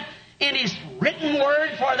provided in His written word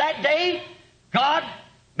for that day, God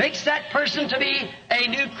makes that person to be a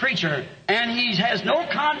new creature. And He has no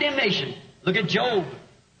condemnation. Look at Job.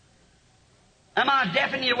 Am I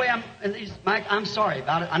deafening you away? Mike, I'm sorry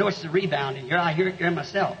about it. I know it's the rebound in here. I hear it here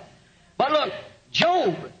myself. But look,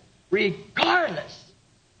 Job, regardless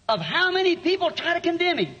of how many people try to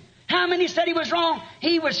condemn him, how many said he was wrong,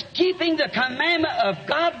 he was keeping the commandment of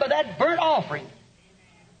God by that burnt offering.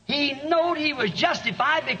 He knew he was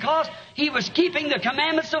justified because he was keeping the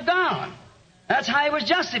commandments of God. That's how he was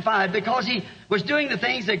justified, because he was doing the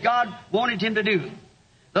things that God wanted him to do.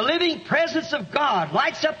 The living presence of God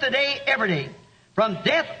lights up the day every day, from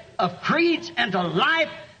death of creeds and to life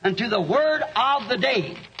and to the word of the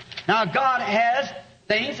day. Now God has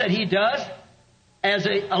things that He does as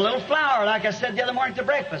a little flower, like I said the other morning to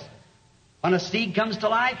breakfast. When a seed comes to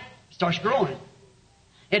life, it starts growing.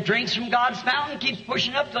 It drinks from God's fountain, keeps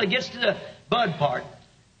pushing up till it gets to the bud part.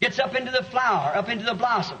 Gets up into the flower, up into the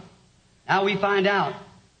blossom. Now we find out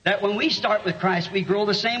that when we start with Christ, we grow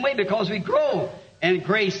the same way, because we grow in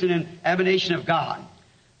grace and in admonition of God.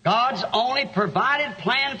 God's only provided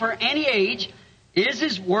plan for any age is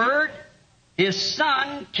His Word. His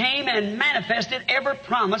Son came and manifested every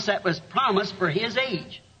promise that was promised for His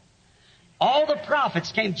age. All the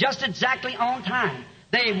prophets came just exactly on time.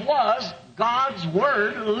 They was God's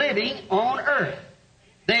Word living on earth.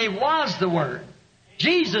 They was the Word.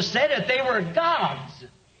 Jesus said that they were gods.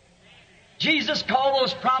 Jesus called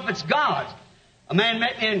those prophets gods. A man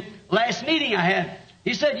met me in last meeting I had.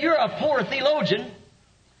 He said, "You're a poor theologian."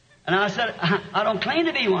 And I said, "I don't claim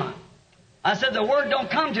to be one." I said, "The Word don't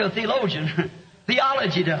come to a theologian.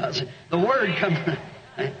 Theology does. The Word comes."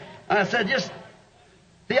 I said, "Just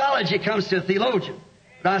theology comes to a theologian."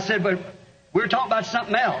 But I said, "But we're talking about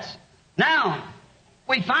something else." Now,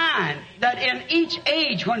 we find that in each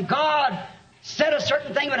age when God said a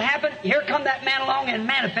certain thing would happen, here come that man along and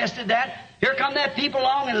manifested that. Here come that people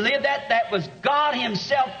along and lived that. That was God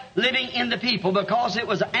Himself living in the people because it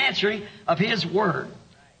was answering of His Word.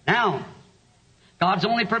 Now, God's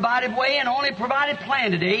only provided way and only provided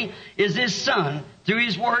plan today is His Son through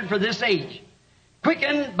His Word for this age.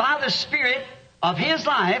 Quickened by the Spirit of His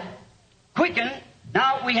life, quickened.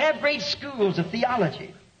 Now, we have great schools of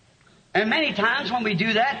theology. And many times when we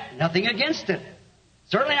do that, nothing against it.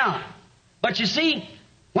 Certainly not. But you see,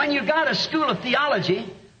 when you've got a school of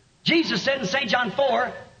theology, Jesus said in St. John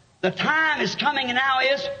 4, the time is coming and now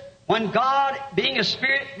is when God, being a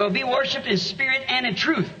Spirit, will be worshipped in spirit and in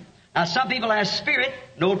truth. Now, some people have spirit,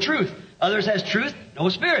 no truth. Others has truth, no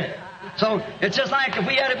spirit. So it's just like if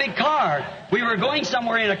we had a big car, we were going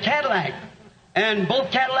somewhere in a Cadillac, and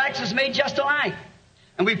both Cadillacs is made just alike.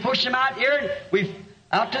 And we push them out here, and we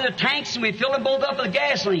out to the tanks, and we fill them both up with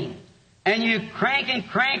gasoline. And you crank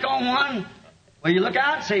on one. Well, you look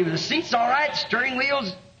out and say, well, the seat's all right, steering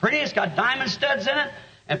wheel's pretty, it's got diamond studs in it,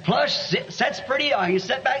 and plush, sets pretty, or you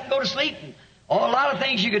sit back and go to sleep. And a lot of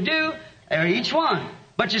things you could do, each one.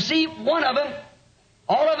 But you see, one of them,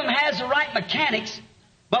 all of them has the right mechanics,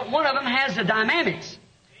 but one of them has the dynamics.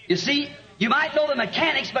 You see, you might know the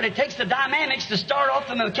mechanics, but it takes the dynamics to start off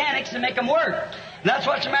the mechanics and make them work. And that's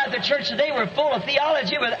what's the matter with the church today. We're full of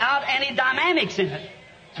theology without any dynamics in it.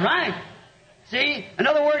 That's right. See, in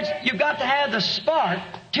other words, you've got to have the spark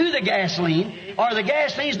to the gasoline, or the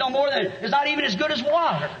gasoline's no more than, it's not even as good as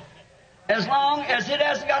water, as long as it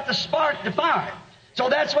hasn't got the spark to fire it. So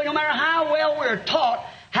that's why no matter how well we're taught,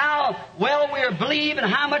 how well we believe, and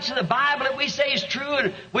how much of the Bible that we say is true,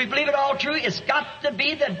 and we believe it all true, it's got to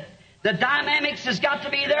be the dynamics has got to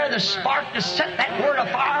be there, the spark to set that word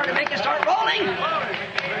afire to make it start rolling.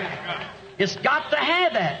 It's got to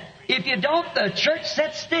have that. If you don't, the church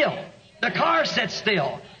sits still. The car sits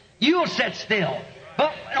still. You'll sit still.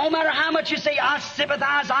 But no matter how much you say, I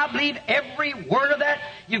sympathize, I believe every word of that,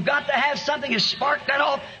 you've got to have something to spark that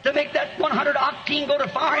off to make that 100 octane go to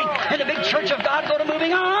firing and the big church of God go to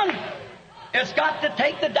moving on. It's got to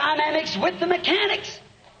take the dynamics with the mechanics.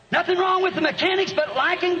 Nothing wrong with the mechanics, but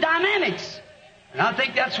lacking dynamics. And I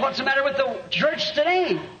think that's what's the matter with the church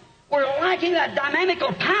today. We're lacking that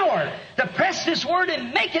dynamical power to press this word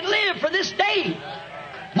and make it live for this day.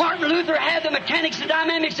 Martin Luther had the mechanics and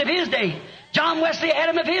dynamics of his day. John Wesley had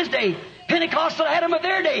them of his day. Pentecostal had them of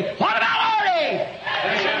their day. What about our day?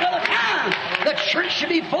 There's another time. The church should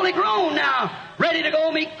be fully grown now, ready to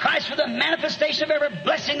go meet Christ for the manifestation of every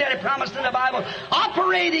blessing that He promised in the Bible,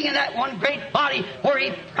 operating in that one great body where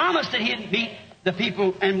He promised that He'd meet the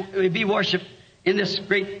people and be worshipped in this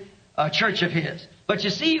great church of His. But you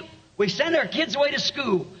see, we send our kids away to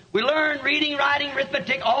school. We learn reading, writing,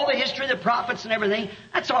 arithmetic, all the history of the prophets and everything.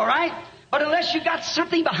 That's all right. But unless you've got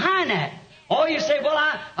something behind that, or you say, well,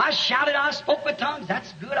 I shouted, I spoke with tongues.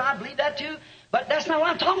 That's good. I believe that too. But that's not what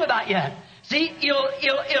I'm talking about yet. See,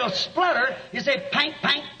 it'll splutter. You say, pank,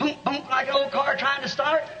 pank, boom, boom, like an old car trying to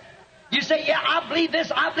start. You say, yeah, I believe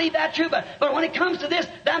this, I believe that too. But when it comes to this,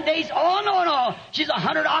 them days, oh, no. She's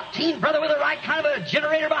 100 octane, brother, with the right kind of a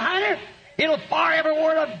generator behind her. It'll fire every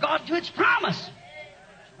word of God to its promise.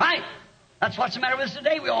 Right? That's what's the matter with us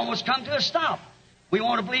today. We almost come to a stop. We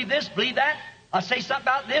want to believe this, believe that. I'll say something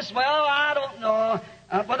about this. Well, I don't know.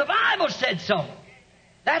 Well, the Bible said so.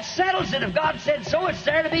 That settles it. If God said so, it's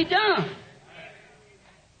there to be done.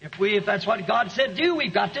 If that's what God said do,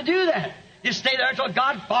 we've got to do that. You stay there until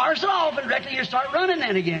God fires it off, and directly you start running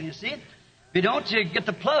then again, you see. If you don't, you get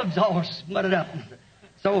the plugs all smutted up.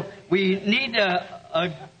 So we need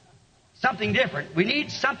something different. We need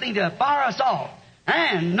something to fire us off.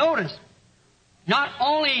 And notice, not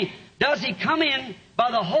only does He come in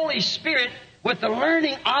by the Holy Spirit with the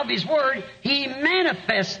learning of His Word, He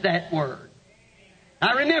manifests that Word.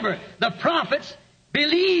 Now remember, the prophets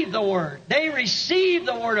believed the Word. They received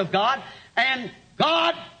the Word of God, and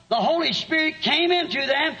God the Holy Spirit came into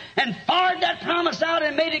them and fired that promise out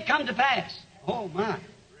and made it come to pass. Oh my.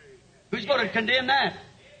 Who's going to condemn that?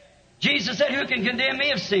 Jesus said, who can condemn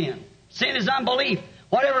me of sin? Sin is unbelief.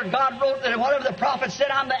 Whatever God wrote and whatever the prophet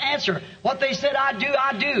said, I'm the answer. What they said I do,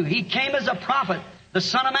 I do. He came as a prophet, the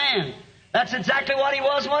Son of Man. That's exactly what He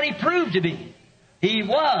was, what He proved to be. He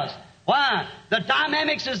was. Why? The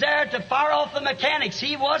dynamics is there to fire off the mechanics.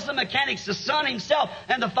 He was the mechanics, the Son Himself,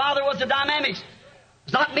 and the Father was the dynamics.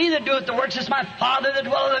 It's not me that doeth the works, it's my Father that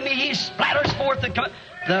dwelleth in me. He splatters forth the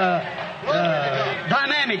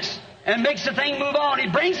dynamics and makes the thing move on. He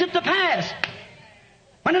brings it to pass.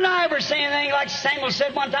 When did I ever say anything like Samuel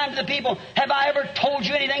said one time to the people, have I ever told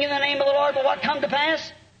you anything in the name of the Lord but what come to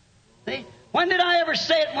pass? See? When did I ever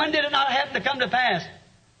say it? When did it not happen to come to pass?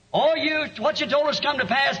 Oh, what you told us come to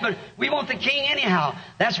pass, but we want the king anyhow.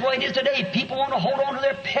 That's what it is today. People want to hold on to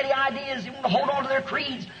their petty ideas. They want to hold on to their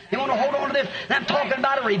creeds. They want to hold on to this. And I'm talking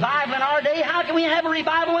about a revival in our day. How can we have a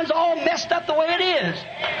revival when it's all messed up the way it is?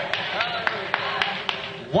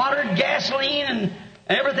 Watered gasoline and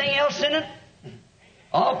everything else in it.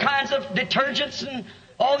 All kinds of detergents and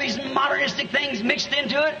all these modernistic things mixed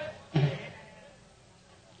into it.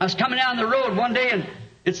 I was coming down the road one day and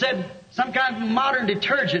it said, some kind of modern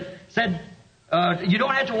detergent said, you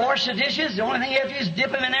don't have to wash the dishes. The only thing you have to do is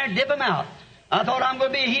dip them in there and dip them out. I thought I'm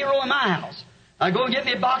going to be a hero in my house. I go and get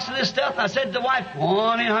me a box of this stuff. I said to the wife, go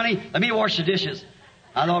on in, honey, let me wash the dishes.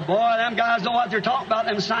 I thought, boy, them guys know what they're talking about,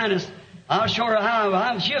 them scientists. I'll show her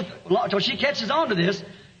how, till she catches on to this,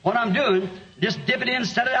 what I'm doing. Just dip it in,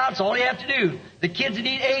 set it out. That's all you have to do. The kids that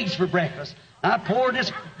eat eggs for breakfast. I poured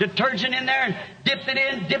this detergent in there and dipped it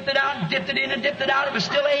in, dipped it out, and dipped it in and dipped it out. It was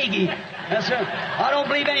still eggy. Yes, sir. I don't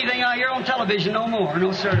believe anything I hear on television no more.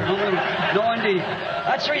 No, sir. No, indeed.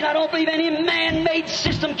 That's the reason I don't believe any man-made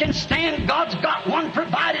system can stand. God's got one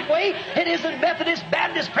provided way. It isn't Methodist,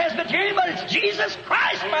 Baptist, Presbyterian, but it's Jesus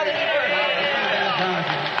Christ by the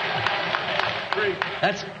Word.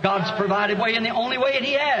 That's God's provided way, and the only way that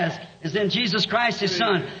He has is in Jesus Christ, His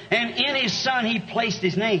Son. And in His Son, He placed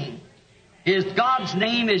His name. God's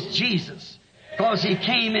name is Jesus, because He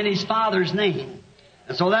came in His Father's name.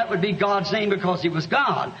 And so that would be God's name because He was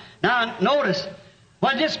God. Now notice,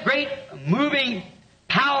 when this great moving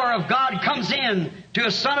power of God comes in to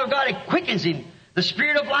a Son of God, it quickens him. The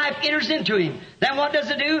Spirit of life enters into him. Then what does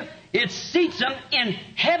it do? It seats him in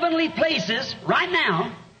heavenly places right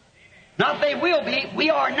now. Not they will be, we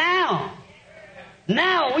are now.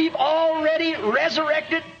 Now we've already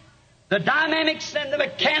resurrected. The dynamics and the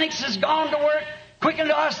mechanics has gone to work,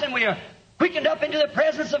 quickened us, and we are quickened up into the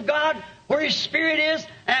presence of God where His Spirit is.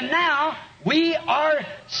 And now we are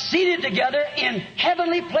seated together in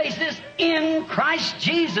heavenly places in Christ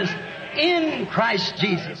Jesus. In Christ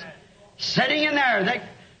Jesus. Sitting in there, that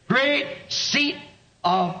great seat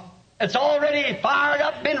of, it's already fired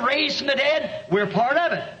up, been raised from the dead. We're part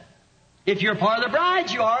of it. If you're part of the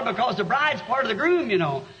bride, you are, because the bride's part of the groom, you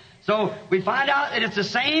know. So we find out that it's the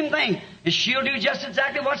same thing. And she'll do just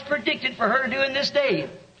exactly what's predicted for her to do in this day.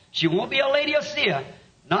 She won't be a Laodicea,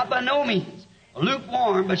 not by no means.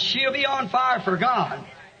 Lukewarm, but she'll be on fire for God.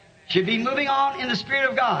 She'll be moving on in the Spirit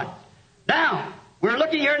of God. Now, we're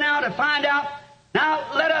looking here now to find out,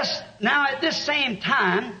 now let us, now at this same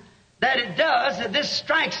time that it does, that this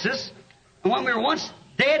strikes us, and when we were once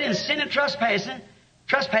dead in sin and trespasses,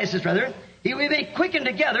 He will be quickened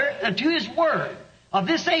together unto His Word of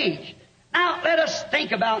this age. Now, let us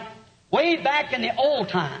think about way back in the old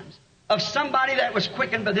times of somebody that was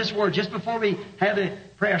quickened by this Word just before we have the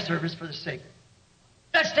prayer service for the sick.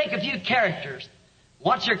 Let's take a few characters.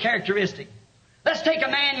 What's your characteristic? Let's take a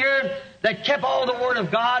man here that kept all the Word of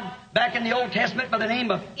God back in the Old Testament by the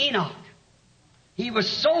name of Enoch. He was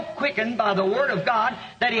so quickened by the Word of God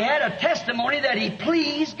that he had a testimony that he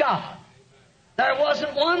pleased God. There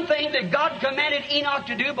wasn't one thing that God commanded Enoch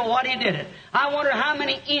to do but what he did it. I wonder how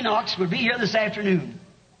many Enochs would be here this afternoon.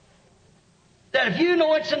 That if you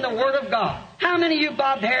know it's in the Word of God, how many of you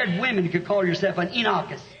bob-haired women could call yourself an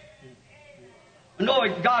Enochist?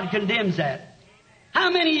 No, God condemns that. How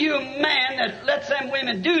many of you men that lets them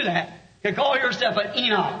women do that could call yourself an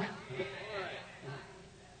Enoch?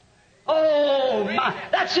 Oh my,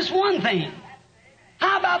 that's just one thing.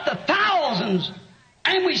 How about the thousands?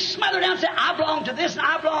 And we smother down and say, I belong to this and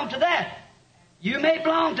I belong to that. You may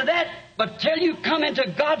belong to that, but till you come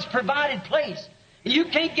into God's provided place, you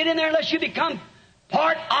can't get in there unless you become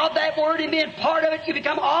part of that Word, and being part of it, you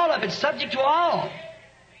become all of it, subject to all.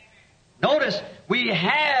 Notice, we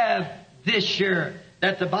have this here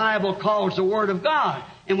that the Bible calls the Word of God,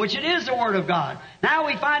 in which it is the Word of God. Now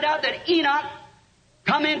we find out that Enoch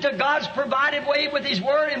come into God's provided way with His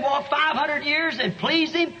Word and walked 500 years and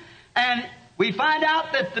pleased Him. And we find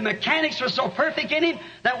out that the mechanics were so perfect in Him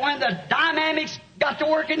that when the dynamics got to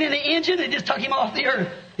working in the engine, it just took Him off the earth.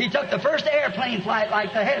 He took the first airplane flight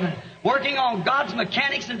like to heaven. Working on God's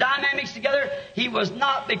mechanics and dynamics together, He was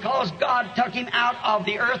not, because God took Him out of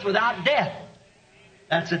the earth without death.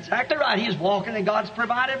 That's exactly right. He is walking in God's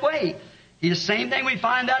provided way. He's the same thing we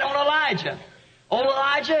find that on Elijah. Old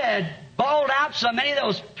Elijah had balled out so many of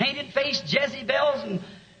those painted-faced Jezebels and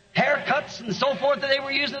haircuts and so forth that they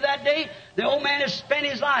were using that day. The old man has spent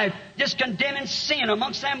his life just condemning sin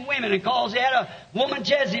amongst them women, and because he had a woman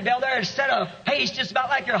Jezebel there that set a pace just about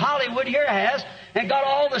like your Hollywood here has, and got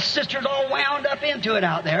all the sisters all wound up into it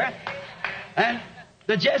out there. And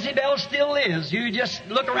the Jezebel still is. You just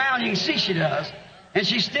look around, you can see she does. And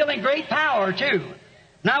she's still in great power, too.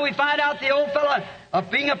 Now we find out the old fellow,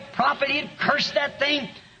 being a prophet, he had cursed that thing,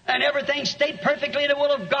 and everything stayed perfectly in the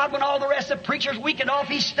will of God. When all the rest of the preachers weakened off,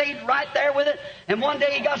 he stayed right there with it. And one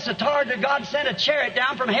day he got so tired that God sent a chariot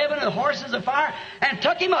down from heaven with horses of fire and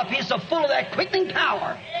took him up. He's so full of that quickening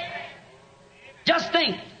power. Just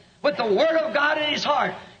think, with the Word of God in his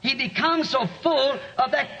heart, he becomes so full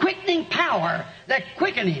of that quickening power that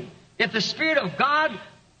quickened him. If the Spirit of God,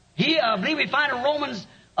 I believe we find in Romans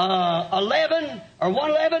 11 or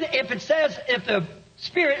 1:11, if it says, if the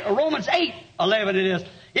Spirit, or Romans 8:11 it is,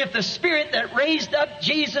 if the Spirit that raised up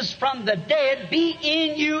Jesus from the dead be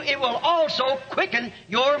in you, it will also quicken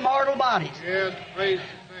your mortal bodies. Yes, praise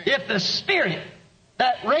the thing. If the Spirit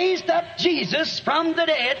that raised up Jesus from the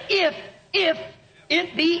dead, if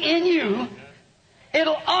it be in you,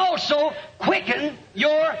 it'll also quicken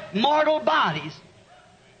your mortal bodies.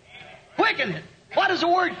 Quicken it. What does the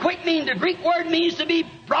word quick mean? The Greek word means to be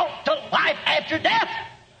brought to life after death.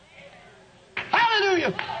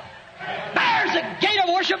 Hallelujah. There's a gate of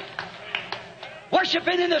worship.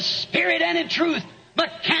 Worshiping in the Spirit and in truth.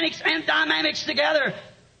 Mechanics and dynamics together.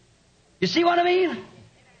 You see what I mean?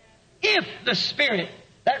 If the Spirit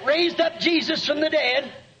that raised up Jesus from the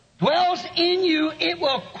dead dwells in you, it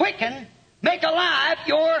will quicken, make alive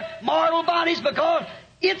your mortal bodies, because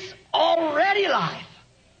it's already life.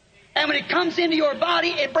 And when it comes into your body,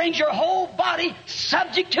 it brings your whole body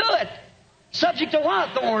subject to it. Subject to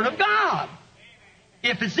what? The Word of God.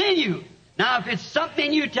 If it's in you. Now, if it's something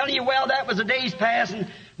in you telling you, well, that was a day's past, and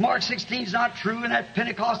Mark 16 is not true, and that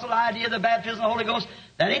Pentecostal idea of the baptism of the Holy Ghost,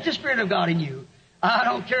 that ain't the Spirit of God in you. I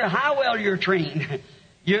don't care how well you're trained.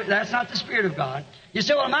 That's not the Spirit of God. You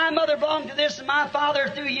say, well, my mother belonged to this, and my father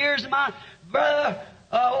through years, and my brother,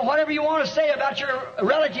 whatever you want to say about your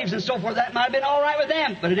relatives and so forth, that might have been all right with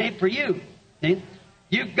them, but it ain't for you. See?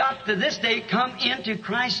 You've got to this day come into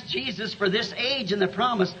Christ Jesus for this age and the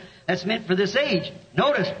promise that's meant for this age.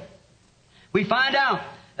 Notice, we find out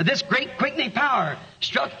that this great quickening power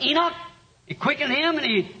struck Enoch, it quickened him, and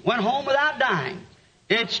he went home without dying.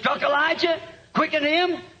 It struck Elijah, quickened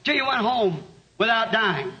him, till he went home without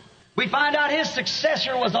dying. We find out his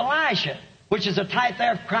successor was Elisha, which is a type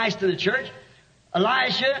there of Christ in the church.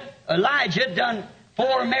 Elijah done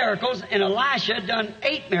 4 miracles, and Elisha done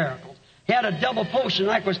 8 miracles. He had a double portion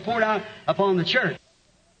like was poured out upon the church.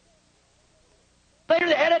 Later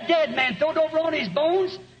they had a dead man thrown over on his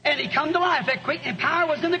bones, and he come to life. That quickening power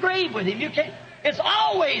was in the grave with him. It's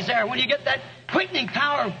always there when you get that quickening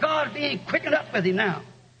power of God being quickened up with him now.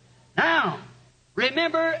 Now,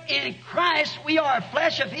 remember, in Christ we are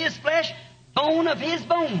flesh of His flesh, bone of His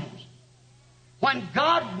bones. When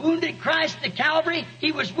God wounded Christ at Calvary,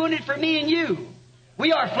 He was wounded for me and you.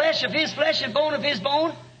 We are flesh of His flesh and bone of His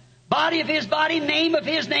bone, body of His body, name of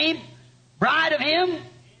His name, bride of Him.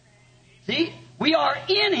 See? We are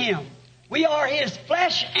in Him. We are His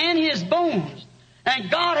flesh and His bones. And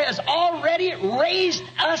God has already raised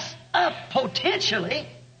us up potentially.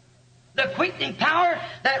 The quickening power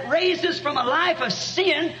that raised us from a life of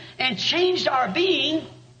sin and changed our being,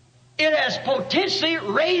 it has potentially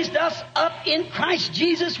raised us up in Christ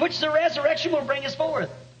Jesus, which the resurrection will bring us forth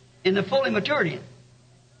in the full maturity.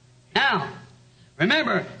 Now,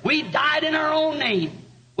 remember, we died in our own name,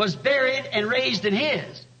 was buried and raised in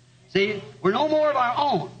His. See, we're no more of our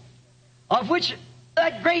own. Of which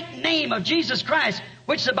that great name of Jesus Christ,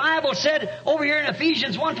 which the Bible said over here in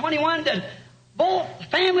Ephesians 1:21, that both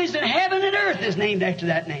families in heaven and earth is named after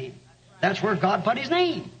that name. That's where God put His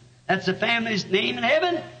name. That's the family's name in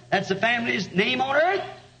heaven. That's the family's name on earth.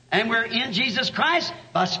 And we're in Jesus Christ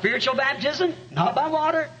by spiritual baptism, not by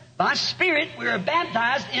water. By Spirit, we are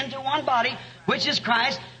baptized into one body, which is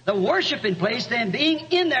Christ. The worshiping place, then being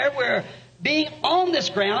in there, we're being on this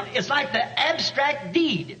ground. It's like the abstract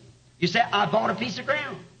deed. You say, I bought a piece of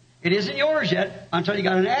ground. It isn't yours yet until you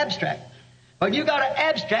got an abstract. But you got an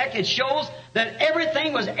abstract, it shows that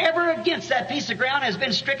everything was ever against that piece of ground has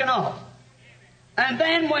been stricken off. And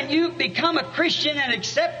then when you become a Christian and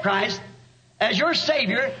accept Christ as your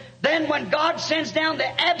Savior, then when God sends down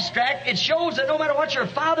the abstract, it shows that no matter what your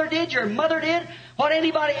father did, your mother did, what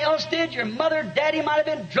anybody else did, your mother, daddy might have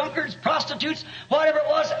been drunkards, prostitutes, whatever it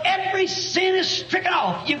was, every sin is stricken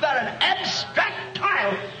off. You've got an abstract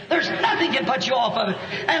title. There's nothing can put you off of it.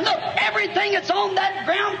 And look, everything that's on that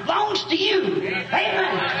ground belongs to you.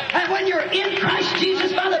 Amen. And when you're in Christ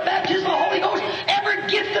Jesus by the baptism of the Holy Ghost, every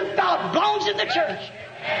gift of God belongs in the church.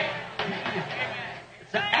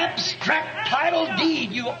 It's an abstract title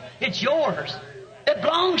deed. It's yours. It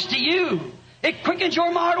belongs to you. It quickens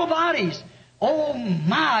your mortal bodies. Oh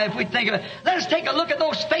my, if we think of it. Let us take a look at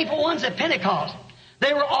those faithful ones at Pentecost.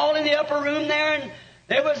 They were all in the upper room there, and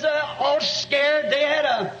they was all scared. They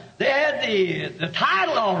had the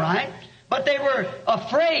title all right, but they were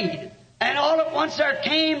afraid. And all at once there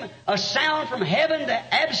came a sound from heaven,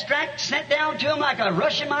 the abstract sent down to them like a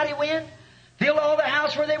rushing mighty wind, filled all the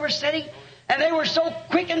house where they were sitting. And they were so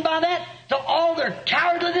quickened by that to all their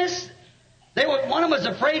cowardliness. One of them was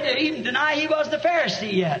afraid to even deny he wasn't a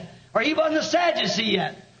Pharisee yet, or he wasn't a Sadducee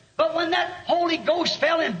yet. But when that Holy Ghost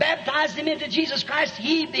fell and baptized him into Jesus Christ,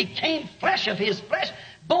 he became flesh of his flesh,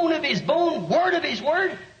 bone of his bone, word of his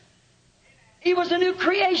word. He was a new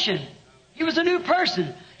creation. He was a new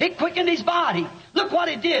person. It quickened his body. Look what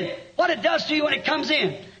it did. What it does to you when it comes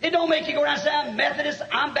in. It don't make you go around and say, I'm Methodist,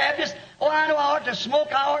 I'm Baptist. Oh, I know I ought to smoke,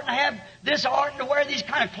 I ought to have this, I ought to wear these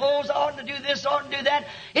kind of clothes, I ought to do this, I ought to do that.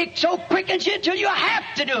 It so quickens you until you have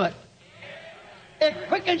to do it. It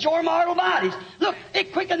quickens your mortal bodies. Look,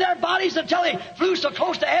 it quickened their bodies until they flew so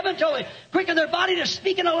close to heaven, until it quickened their body to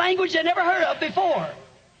speak in a language they never heard of before.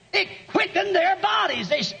 It quickened their bodies.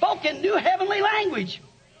 They spoke in new heavenly language.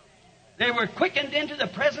 They were quickened into the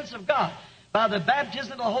presence of God by the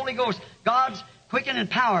baptism of the Holy Ghost. God's quickening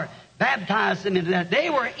power baptized them into that.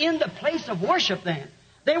 They were in the place of worship then.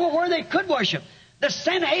 They were where they could worship. The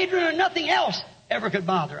Sanhedrin or nothing else ever could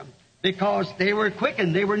bother them because they were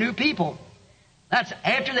quickened. They were new people. That's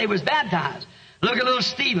after they was baptized. Look at little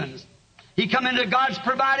Stevens. He come into God's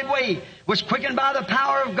provided way, was quickened by the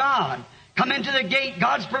power of God. Come into the gate,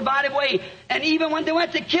 God's provided way. And even when they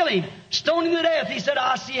went to kill him, stone him to death, he said,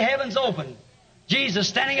 I see heavens open. Jesus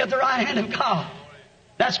standing at the right hand of God.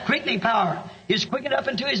 That's quickening power. He's quickened up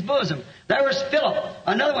into his bosom. There was Philip,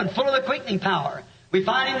 another one full of the quickening power. We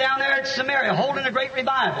find him down there at Samaria holding a great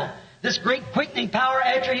revival. This great quickening power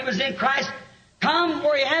after he was in Christ come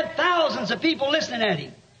where he had thousands of people listening at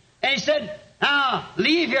him. And he said, now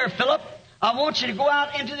leave here, Philip. I want you to go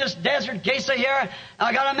out into this desert, Gaza here.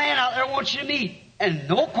 I got a man out there I want you to meet. And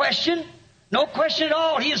no question at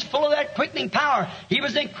all. He is full of that quickening power. He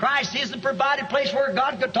was in Christ. He is in the provided place where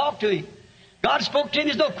God could talk to him. God spoke to him.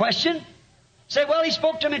 There's no question. Say, well, he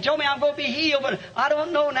spoke to me and told me I'm going to be healed, but I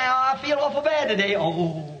don't know now. I feel awful bad today.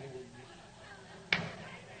 Oh.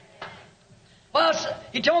 Well,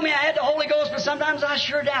 he told me I had the Holy Ghost, but sometimes I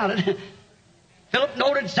sure doubted. Philip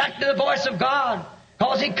noted exactly the voice of God.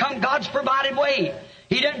 Because he'd come God's provided way.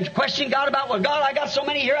 He didn't question God about, well, God, I got so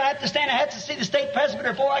many here, I have to stand, I have to see the state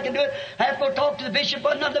presbyter before I can do it. I have to go talk to the bishop,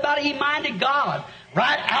 but nothing about it. He minded God.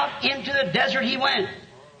 Right out into the desert he went.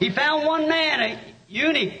 He found one man, a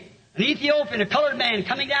eunuch, an Ethiopian, a colored man,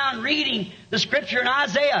 coming down reading the scripture in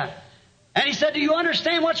Isaiah. And he said, do you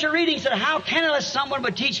understand what you're reading? He said, how can I unless someone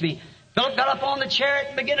would teach me? Philip got up on the chariot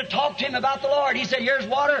and began to talk to him about the Lord. He said, here's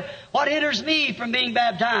water. What hinders me from being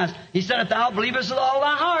baptized? He said, if thou believest with all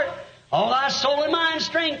thy heart, all thy soul and mind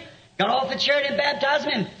strength. Got off the chariot and baptized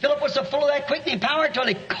him. And Philip was so full of that quickening power until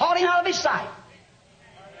he caught him out of his sight.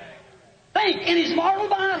 Think, in his mortal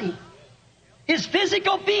body, his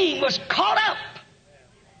physical being was caught up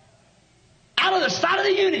out of the sight of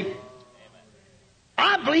the eunuch.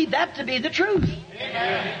 I believe that to be the truth.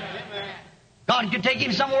 Amen. God could take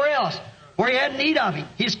him somewhere else where he had need of him.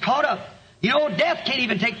 He's caught up. You know, death can't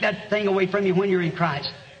even take that thing away from you when you're in Christ,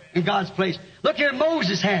 in God's place. Look here,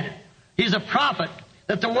 Moses had it. He's a prophet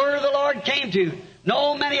that the word of the Lord came to.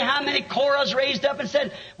 No many how many Korahs raised up and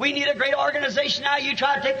said, we need a great organization now. You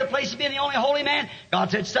try to take the place of being the only holy man. God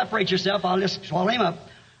said, separate yourself. I'll just swallow him up.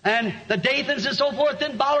 And the Dathans and so forth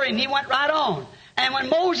didn't bother him. He went right on. And when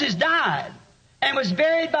Moses died and was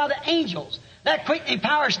buried by the angels, that quickening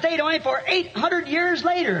power stayed on him for 800 years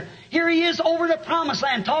later. Here he is over the promised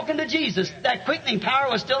land talking to Jesus. That quickening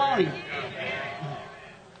power was still on him.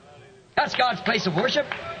 That's God's place of worship.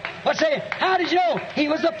 But say, how did you know? He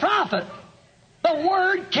was a prophet. The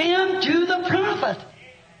Word came to the prophet.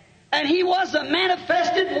 And he was the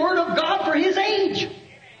manifested Word of God for his age.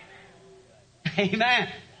 Amen.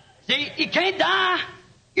 See, you can't die.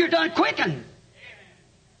 You're done quickened.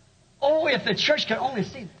 Oh, if the church could only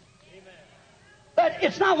see that. But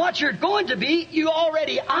it's not what you're going to be. You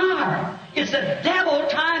already are. It's the devil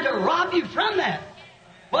trying to rob you from that.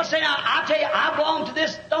 Well, say now, I'll tell you, I belong to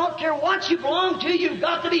this. Don't care what you belong to. You've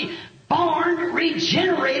got to be born,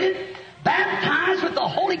 regenerated, baptized with the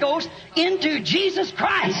Holy Ghost into Jesus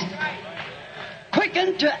Christ.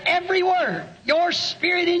 Quickened to every word. Your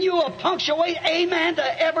spirit in you will punctuate amen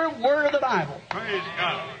to every word of the Bible. Praise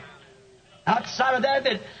God. Outside of that,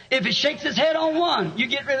 if it shakes its head on one, you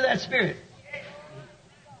get rid of that spirit.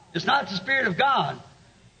 It's not the Spirit of God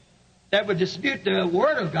that would dispute the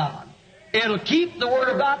Word of God. It'll keep the Word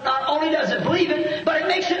of God. Not only does it believe it, but it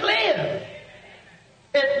makes it live.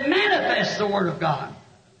 It manifests the Word of God.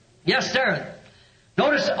 Yes, sir.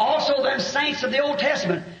 Notice also them saints of the Old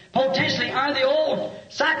Testament potentially are the old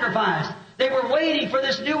sacrifice. They were waiting for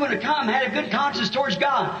this new one to come, had a good conscience towards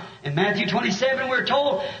God. In Matthew 27, we're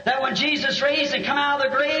told that when Jesus raised and come out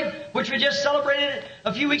of the grave, which we just celebrated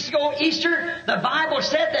a few weeks ago, Easter, the Bible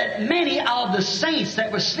said that many of the saints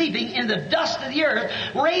that were sleeping in the dust of the earth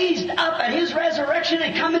raised up at His resurrection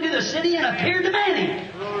and come into the city and appeared to many.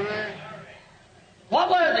 What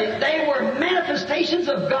were they? They were manifestations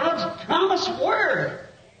of God's promised Word.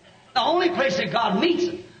 The only place that God meets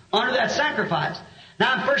them under that sacrifice.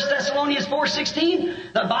 Now in 1 Thessalonians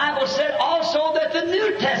 4:16, the Bible said also that the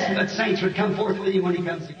New Testament saints would come forth with Him when He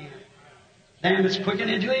comes again. Then it's quickened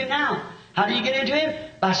into Him now. How do you get into Him?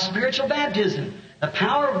 By spiritual baptism. The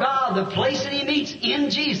power of God, the place that He meets in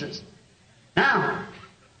Jesus. Now,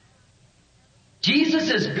 Jesus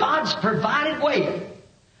is God's provided way.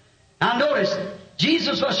 Now notice,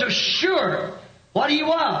 Jesus was so sure what He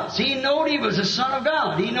was. He knew He was the Son of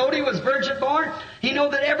God. He knew He was virgin born. He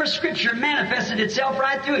knew that every Scripture manifested itself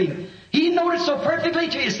right through Him. He knew it so perfectly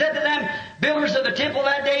till He said to them builders of the temple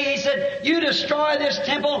that day, He said, you destroy this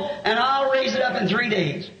temple and I'll raise it up in 3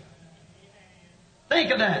 days.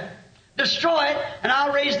 Think of that. Destroy it and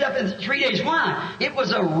I'll raise it up in 3 days. Why? It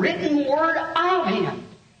was a written word of Him.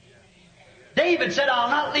 David said, I'll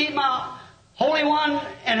not leave my Holy One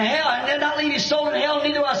in hell, and did not leave His soul in hell,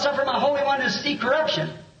 neither will I suffer my Holy One to see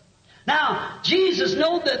corruption. Now, Jesus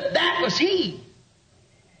knew that that was He.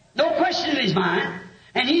 No question in His mind.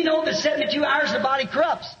 And He knew that 72 hours the body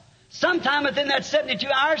corrupts. Sometime within that 72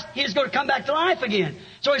 hours, He's going to come back to life again.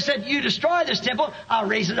 So He said, you destroy this temple, I'll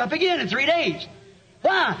raise it up again in 3 days.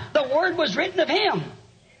 Why? The Word was written of Him.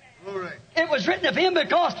 Glory. It was written of Him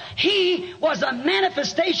because He was a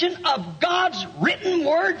manifestation of God's written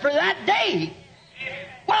Word for that day.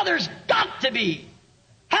 Well, there's got to be.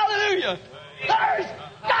 Hallelujah. There's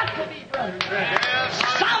got to be, brother.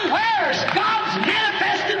 Somewhere's God's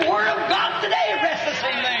manifested Word of God today rests the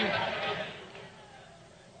same thing.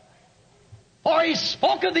 For He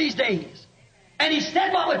spoke of these days. And He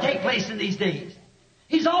said what would take place in these days.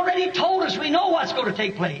 He's already told us we know what's going to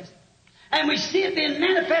take place. And we see it being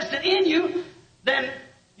manifested in you, then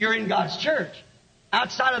you're in God's church.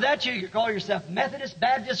 Outside of that, you call yourself Methodist,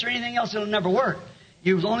 Baptist, or anything else, it'll never work.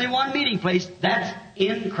 There's only one meeting place, that's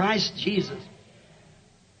in Christ Jesus.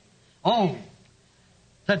 Oh,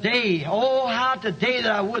 today, how today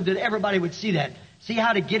that I would that everybody would see that. See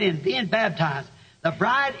how to get in, being baptized. The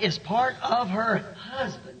bride is part of her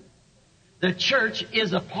husband. The church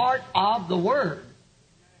is a part of the Word.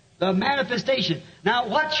 The manifestation. Now,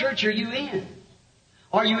 what church are you in?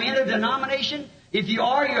 Are you in a denomination? If you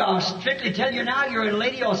are, I'll strictly tell you now, you're in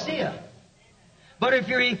Laodicea. But if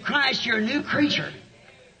you're in Christ, you're a new creature.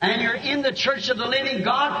 And you're in the church of the living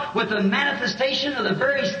God with the manifestation of the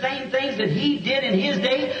very same things that He did in His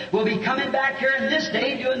day will be coming back here in this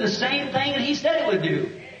day doing the same thing that He said it would do.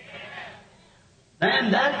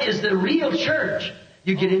 Then that is the real church.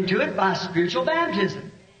 You get into it by spiritual baptism.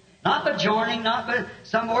 Not by joining, not by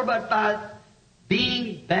somewhere, but by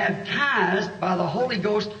being baptized by the Holy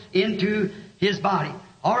Ghost into His body.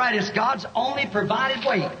 All right, it's God's only provided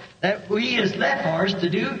way that He has left for us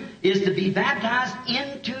to do is to be baptized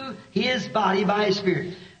into His body by His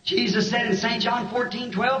Spirit. Jesus said in St. John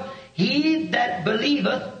 14:12, He that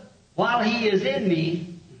believeth while He is in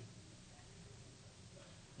me.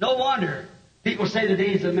 No wonder people say the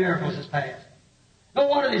days of miracles is past. No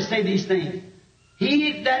wonder they say these things.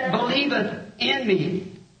 He that believeth in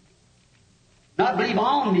me, not believe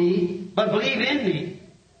on me, but believe in me,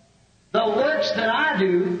 the works that I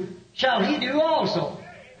do shall he do also.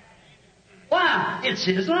 Why? It's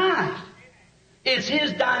His life. It's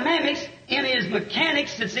His dynamics in His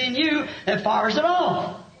mechanics that's in you that fires it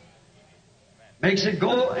off. Makes it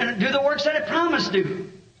go and do the works that it promised to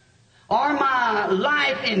do. Or my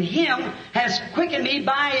life in Him has quickened me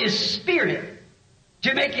by His Spirit.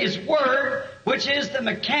 to make His Word, which is the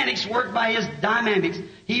mechanics, work by His dynamics.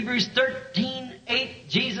 Hebrews 13:8,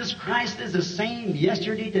 Jesus Christ is the same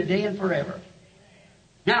yesterday, today, and forever.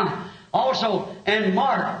 Now, also in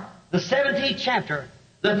Mark, the 17th chapter,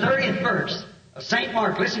 the 30th verse of St.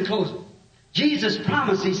 Mark, listen close. Jesus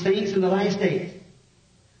promised these things in the last days.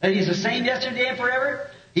 That He's the same yesterday and forever.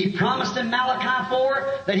 He promised in Malachi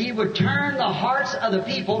 4 that He would turn the hearts of the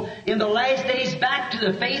people in the last days back to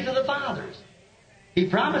the faith of the fathers. He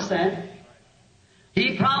promised that.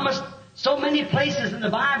 He promised so many places in the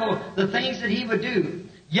Bible the things that He would do.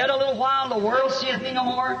 Yet a little while the world seeth me no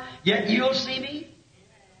more, yet you'll see me.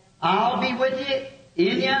 I'll be with you,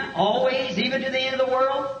 in you, always, even to the end of the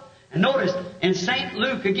world. And notice, in St.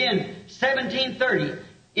 Luke again, 17:30,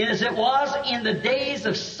 as it was in the days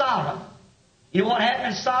of Sodom. You know what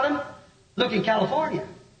happened in Sodom? Look in California.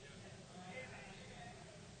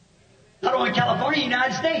 Not only California, the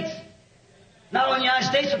United States. Not only the United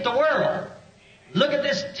States, but the world. Look at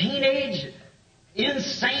this teenage,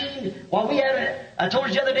 insane. Well, we had I told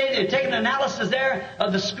you the other day, they had taken an analysis there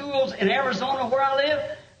of the schools in Arizona where I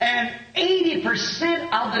live, and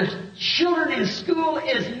 80% of the children in school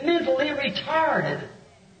is mentally retarded.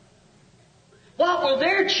 What will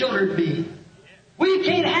their children be? We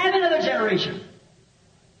can't have another generation.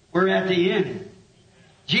 We're at the end.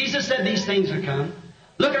 Jesus said these things would come.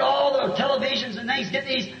 Look at all the televisions and things, get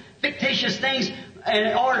these fictitious things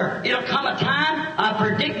in order. It'll come a time, I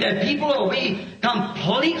predict, that people will be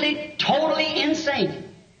completely, totally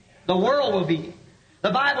insane. The world will be.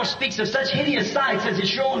 The Bible speaks of such hideous sights as is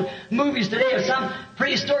shown movies today of some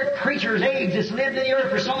prehistoric creatures, eggs that's lived in the earth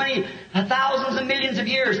for so many thousands and millions of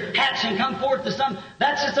years, hatch and come forth to some.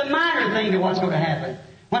 That's just a minor thing to what's going to happen.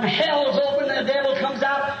 When hell's open and the devil comes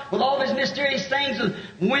out with all these mysterious things with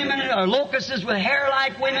women or locusts with hair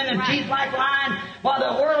like women and teeth like lion, while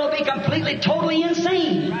the world will be completely, totally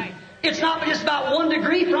insane. Right. It's not just about 1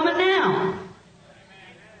 degree from it now.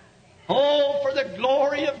 Oh, for the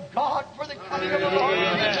glory of God, for the coming of the Lord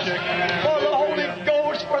Jesus, for the Holy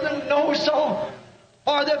Ghost, for the know-so,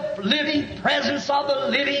 for the living presence of the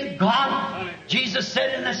living God. Jesus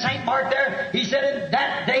said in the St. Mark there, He said, in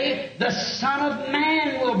that day the Son of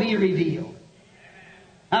Man will be revealed.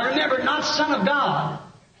 Now remember, not Son of God.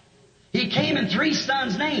 He came in 3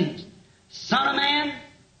 sons' names. Son of Man,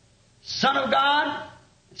 Son of God,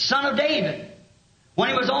 Son of David. When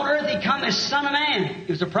He was on earth, He come as Son of Man.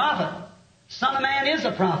 He was a prophet. Son of Man is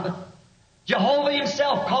a prophet. Jehovah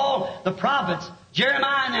Himself called the prophets,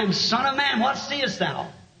 Jeremiah and them, Son of Man, what seest thou?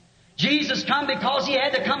 Jesus come because He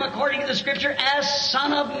had to come according to the Scripture as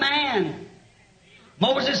Son of Man.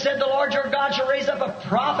 Moses said, the Lord your God shall raise up a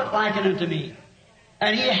prophet like unto me.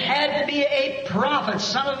 And He had to be a prophet,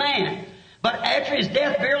 Son of Man. But after His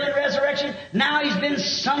death, burial, and resurrection, now He's been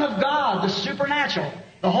Son of God, the supernatural,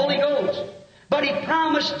 the Holy Ghost. But He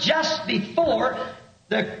promised just before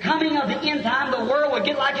the coming of the end time, the world would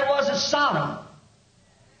get like it was in Sodom.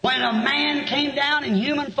 When a man came down in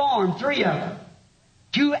human form, 3 of them,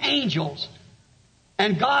 2 angels,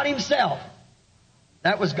 and God Himself.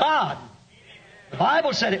 That was God. The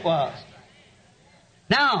Bible said it was.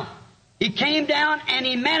 Now, He came down and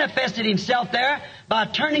He manifested Himself there by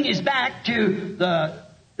turning His back to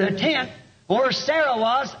the tent where Sarah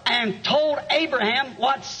was and told Abraham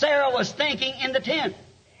what Sarah was thinking in the tent.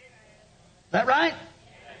 Is that right?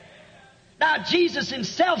 Now, Jesus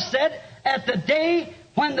Himself said, at the day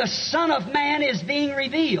when the Son of Man is being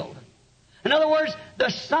revealed. In other words, the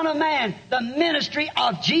Son of Man, the ministry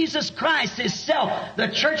of Jesus Christ Himself. The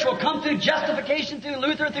church will come through justification, through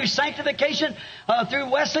Luther, through sanctification, through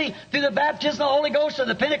Wesley, through the baptism of the Holy Ghost, of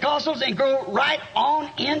the Pentecostals, and grow right on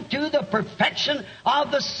into the perfection of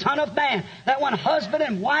the Son of Man. That when husband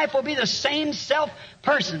and wife will be the same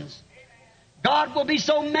self-persons. God will be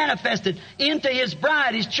so manifested into His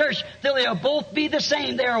bride, His church, till they'll both be the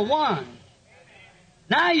same. They are one.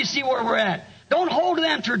 Now you see where we're at. Don't hold to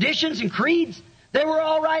them traditions and creeds. They were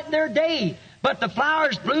all right in their day. But the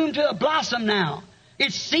flowers bloom to a blossom now.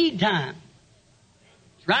 It's seed time.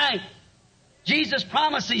 Right. Jesus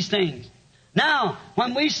promised these things. Now,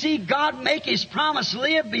 when we see God make His promise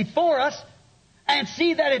live before us and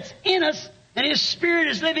see that it's in us and His Spirit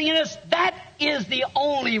is living in us, that is the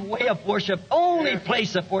only way of worship, only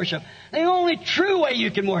place of worship, the only true way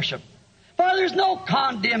you can worship. For there's no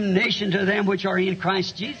condemnation to them which are in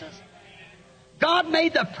Christ Jesus. God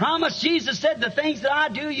made the promise. Jesus said, the things that I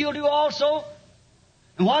do, you'll do also.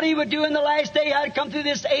 And what He would do in the last day, I'd come through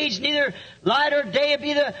this age, neither light or day, it'd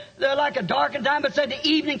be like a darkened time, but said the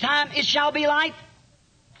evening time, it shall be light.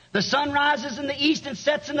 The sun rises in the east and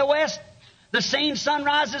sets in the west. The same sun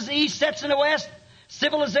rises in the east, sets in the west.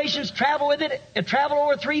 civilizations travel with it. It traveled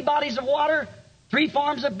over 3 bodies of water, 3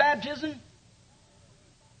 forms of baptism.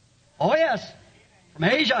 Oh yes, from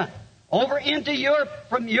Asia over into Europe,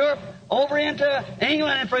 from Europe over into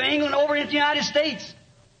England, and from England over into the United States.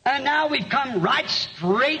 And now we've come right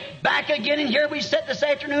straight back again, and here we sit this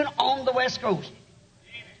afternoon on the West Coast,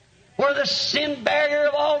 where the sin barrier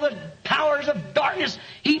of all the powers of darkness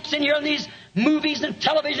heaps in here on these movies and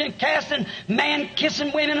television casts, and man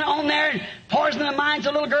kissing women on there and poisoning the minds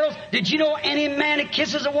of little girls. Did you know any man that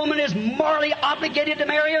kisses a woman is morally obligated to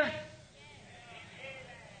marry her?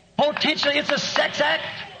 Potentially it's a sex act.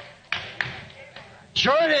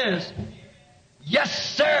 Sure it is.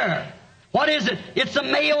 Yes, sir. What is it? It's the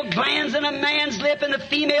male glands in a man's lip and the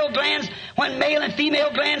female glands. When male and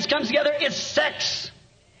female glands come together, it's sex.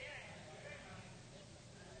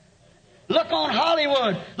 Look on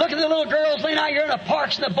Hollywood. Look at the little girls laying out here in the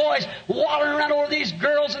parks and the boys wandering around over these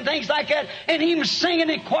girls and things like that, and even singing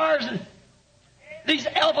in choirs and these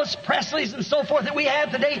Elvis Presleys and so forth that we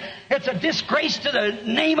have today. It's a disgrace to the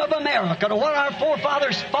name of America, to what our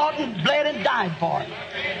forefathers fought and bled and died for.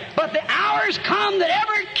 But the hour's come that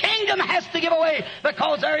every kingdom has to give away,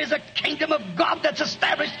 because there is a kingdom of God that's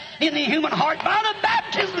established in the human heart by the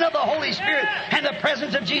baptism of the Holy Spirit and the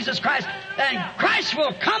presence of Jesus Christ. And Christ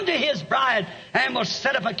will come to His bride and will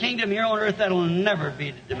set up a kingdom here on earth that will never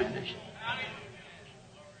be diminished.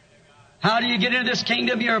 How do you get into this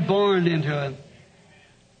kingdom? You're born into it.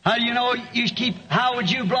 How do you know how would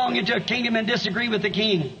you belong into a kingdom and disagree with the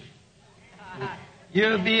king?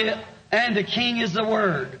 And the king is the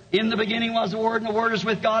Word. In the beginning was the Word, and the Word is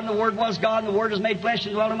with God, and the Word was God, and the Word is made flesh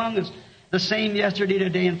and dwelt among us. The same yesterday,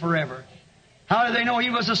 today, and forever. How do they know He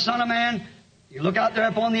was the Son of Man? You look out there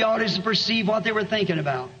upon the audience and perceive what they were thinking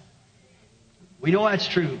about. We know that's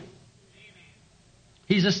true.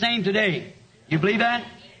 He's the same today. You believe that?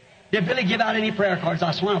 Did Billy give out any prayer cards?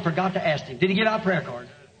 I swear I forgot to ask him. Did he give out prayer cards?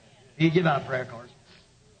 He give out prayer cards.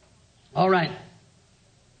 All right.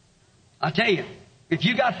 I tell you, if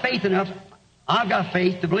you got faith enough, I've got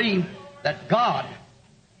faith to believe that God,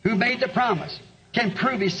 who made the promise, can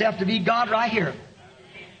prove Himself to be God right here.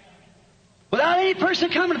 Without any person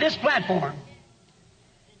coming to this platform,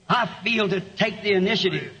 I feel to take the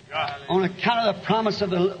initiative on account of the promise of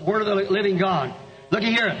the Word of the living God. Look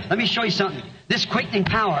at here. Let me show you something. This quickening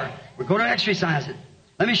power, we're going to exercise it.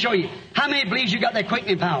 Let me show you. How many believes you got that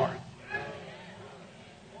quickening power?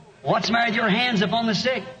 What's the matter with your hands upon the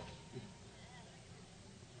sick?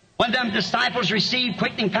 When them disciples received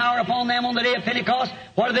quickening power upon them on the day of Pentecost,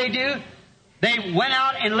 what do? They went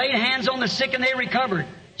out and laid hands on the sick and they recovered.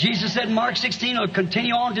 Jesus said in Mark 16, it'll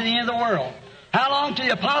continue on to the end of the world. How long? To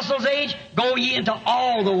the apostles' age? Go ye into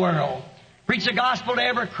all the world. Preach the gospel to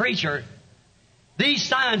every creature. These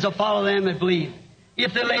signs will follow them that believe.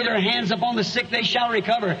 If they lay their hands upon the sick, they shall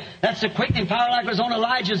recover. That's the quickening power like it was on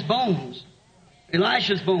Elijah's bones.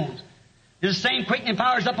 Elisha's bones. The same quickening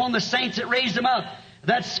power is up on the saints that raised them up.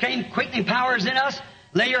 That same quickening power is in us.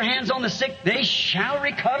 Lay your hands on the sick, they shall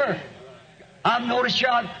recover. I've noticed here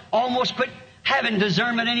I've almost quit having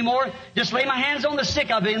discernment anymore. Just lay my hands on the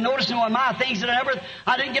sick. I've been noticing on my things that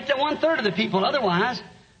I didn't get to 1/3 of the people otherwise.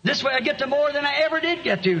 This way I get to more than I ever did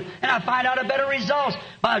get to. And I find out a better results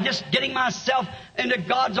by just getting myself into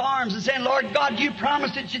God's arms and saying, Lord God, you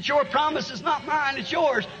promised it. It's your promise. It's not mine. It's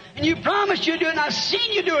yours. And you promised you'd do it, and I've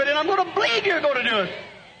seen you do it, and I'm going to believe you're going to do it.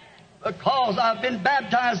 Because I've been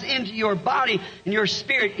baptized into your body and your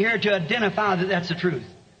spirit here to identify that that's the truth.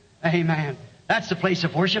 Amen. That's the place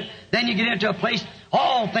of worship. Then you get into a place,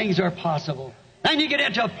 all things are possible. Then you get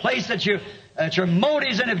into a place that your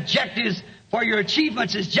motives and objectives for your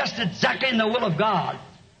achievements is just exactly in the will of God.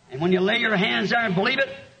 And when you lay your hands there and believe it,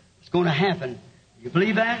 it's going to happen. You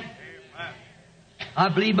believe that? Amen. I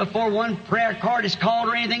believe before one prayer card is called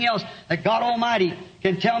or anything else, that God Almighty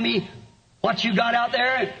can tell me what you got out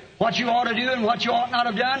there, what you ought to do and what you ought not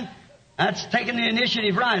have done. That's taking the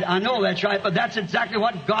initiative right. I know that's right, but that's exactly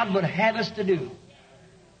what God would have us to do.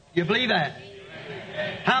 You believe that?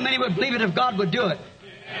 How many would believe it if God would do it?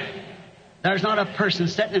 There's not a person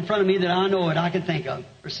sitting in front of me that I know that I can think of,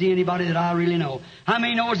 or see anybody that I really know. How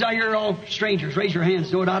many knows that you're all strangers? Raise your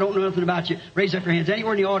hands. Know it. I don't know nothing about you. Raise up your hands.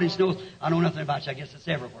 Anywhere in the audience knows I know nothing about you. I guess it's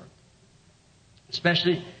everywhere.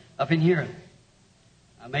 Especially up in here.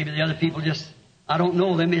 Maybe the other people I don't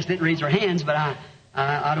know them. They just didn't raise their hands, but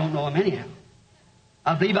I don't know them anyhow.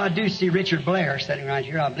 I believe I do see Richard Blair sitting right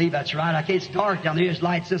here. I believe that's right. It's dark down there. There's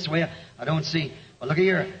lights this way. I don't see. But look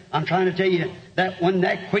here. I'm trying to tell you that when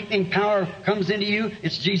that quickening power comes into you,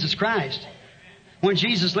 it's Jesus Christ. When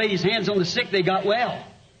Jesus laid His hands on the sick, they got well.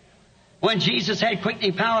 When Jesus had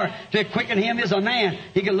quickening power to quicken him as a man,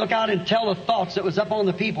 he could look out and tell the thoughts that was up on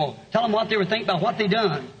the people. Tell them what they were thinking about what they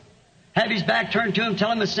done. Have his back turned to him,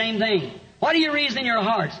 tell him the same thing. What do you reason in your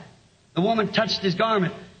hearts? The woman touched his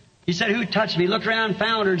garment. He said, who touched me? He looked around and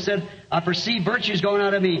found her and said, I perceive virtues going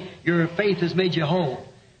out of me. Your faith has made you whole.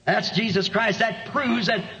 That's Jesus Christ. That proves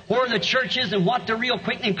that where the church is and what the real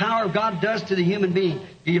quickening power of God does to the human being.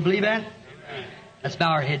 Do you believe that? Amen. Let's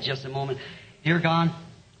bow our heads just a moment. Dear God,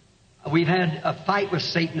 we've had a fight with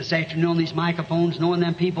Satan this afternoon on these microphones, knowing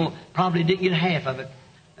them people probably didn't get half of it.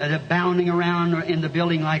 They're bounding around in the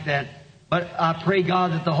building like that. But I pray,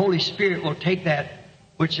 God, that the Holy Spirit will take that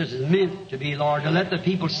which is meant to be, Lord, to let the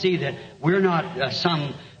people see that we're not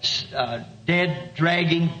some dead,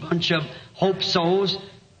 dragging bunch of hope souls.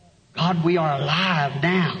 God, we are alive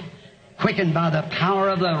now, quickened by the power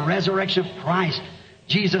of the resurrection of Christ.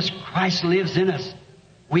 Jesus Christ lives in us.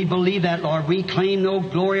 We believe that, Lord. We claim no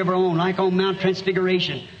glory of our own, like on Mount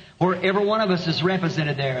Transfiguration, where every one of us is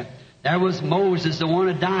represented there. There was Moses, the one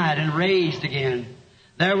who died and raised again.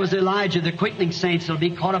 There was Elijah, the quickening saints that will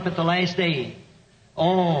be caught up at the last day.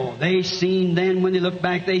 Oh, they seen then, when they look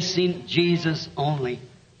back, they seen Jesus only.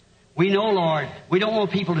 We know, Lord, we don't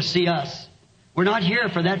want people to see us. We're not here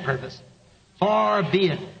for that purpose. Far be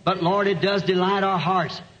it. But, Lord, it does delight our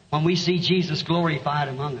hearts when we see Jesus glorified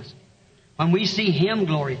among us. When we see Him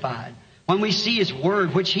glorified. When we see His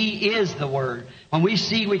Word, which He is the Word. When we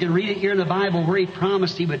see, we can read it here in the Bible where He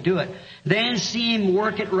promised He would do it. Then see Him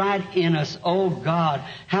work it right in us. Oh, God,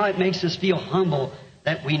 how it makes us feel humble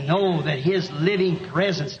that we know that His living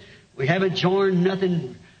presence, we haven't joined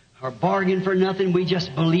nothing or bargained for nothing. We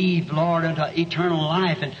just believe, Lord, unto eternal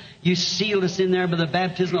life. And You sealed us in there by the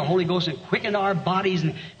baptism of the Holy Ghost and quickened our bodies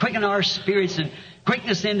and quickened our spirits and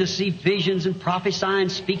quickened us in to see visions and prophesy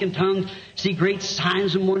and speak in tongues, see great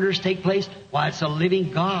signs and wonders take place. Why, it's a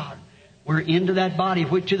living God. We're into that body,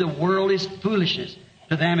 which to the world is foolishness.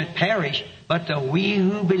 To them it perish, but to we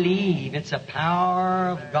who believe, it's the power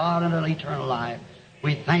of God unto eternal life.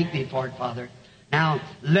 We thank Thee for it, Father. Now,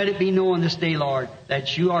 let it be known this day, Lord,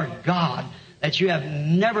 that You are God, that You have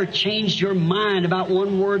never changed Your mind about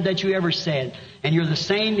one word that You ever said. And You're the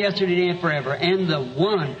same yesterday and forever. And the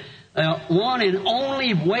one and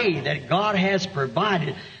only way that God has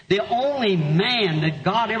provided, the only man that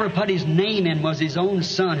God ever put His name in was His own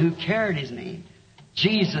Son who carried His name.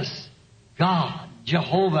 Jesus, God,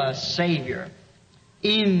 Jehovah, Savior,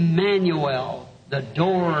 Emmanuel, the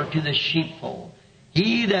door to the sheepfold.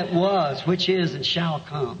 He that was, which is, and shall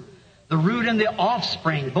come. The root and the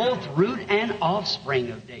offspring, both root and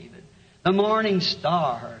offspring of David. The morning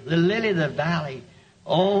star, the lily of the valley.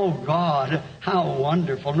 Oh, God, how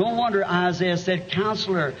wonderful. No wonder Isaiah said,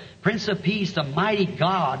 Counselor, Prince of Peace, the mighty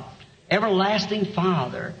God, everlasting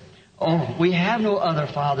Father. Oh, we have no other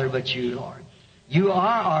Father but You, Lord. You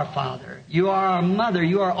are our Father. You are our Mother.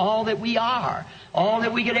 You are all that we are, all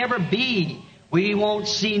that we could ever be. We won't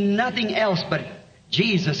see nothing else but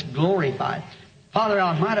Jesus glorified. Father,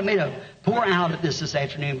 I might have made a pour out at this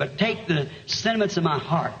afternoon, but take the sentiments of my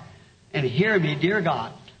heart and hear me, dear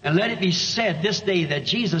God, and let it be said this day that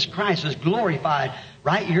Jesus Christ was glorified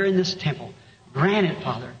right here in this temple. Grant it,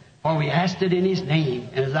 Father, for we asked it in His name,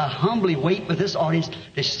 and as I humbly wait with this audience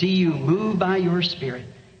to see You move by Your Spirit.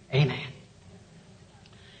 Amen.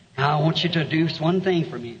 Now I want you to do one thing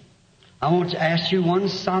for me. I want to ask you one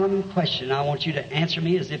solemn question. I want you to answer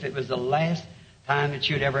me as if it was the last time that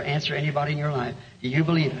you'd ever answer anybody in your life. Do you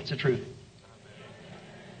believe it's the truth?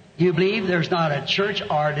 You believe there's not a church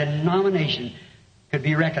or a denomination could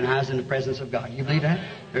be recognized in the presence of God? You believe that?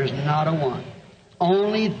 There's not a one.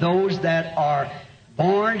 Only those that are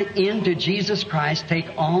born into Jesus Christ take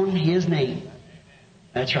on His name.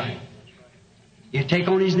 That's right. You take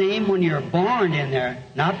on His name when you're born in there,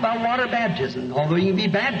 not by water baptism, although you can be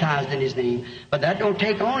baptized in His name, but that don't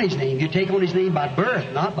take on His name. You take on His name by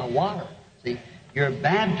birth, not by water. See, you're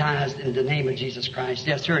baptized in the name of Jesus Christ.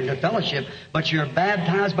 Yes, sir, into fellowship, but you're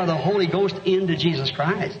baptized by the Holy Ghost into Jesus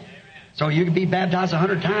Christ. So you can be baptized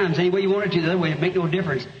 100 times any way you wanted to. The other way, it make no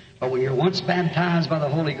difference. But when you're once baptized by the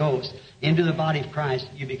Holy Ghost into the body of Christ,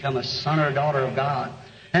 you become a son or a daughter of God.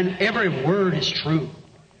 And every word is true.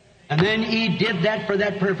 And then He did that for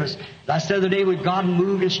that purpose. I said the day when God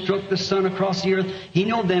moved and struck the sun across the earth, He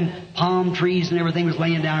knew them palm trees and everything was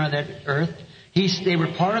laying down on that earth. They were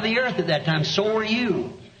part of the earth at that time. So were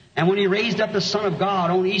you. And when He raised up the Son of God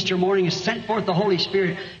on Easter morning and sent forth the Holy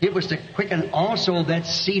Spirit, it was to quicken also that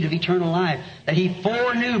seed of eternal life that He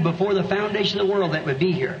foreknew before the foundation of the world that would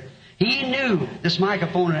be here. He knew this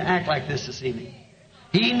microphone would act like this evening.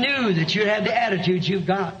 He knew that you'd have the attitudes you've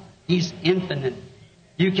got. He's infinite.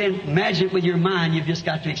 You can't imagine it with your mind. You've just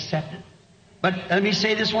got to accept it. But let me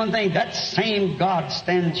say this one thing. That same God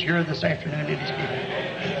stands here this afternoon in His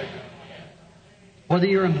people. Whether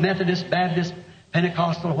you're a Methodist, Baptist,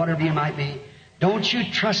 Pentecostal, whatever you might be, don't you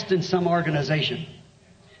trust in some organization.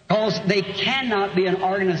 Because they cannot be an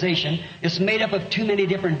organization. It's made up of too many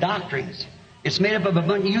different doctrines. It's made up of a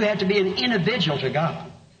bunch. You have to be an individual to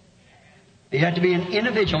God. You have to be an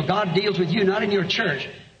individual. God deals with you, not in your church.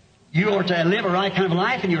 You are to live a right kind of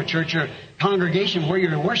life in your church or congregation where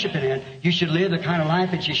you're worshiping at. You should live the kind of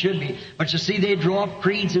life that you should be. But you see, they draw up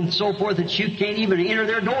creeds and so forth that you can't even enter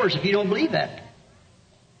their doors if you don't believe that.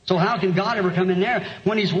 So how can God ever come in there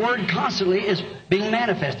when His Word constantly is being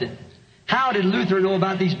manifested? How did Luther know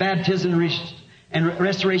about these baptisms and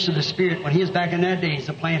restoration of the Spirit when he was back in that days?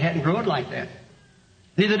 The plant hadn't grown like that.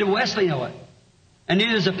 Neither did Wesley know it. And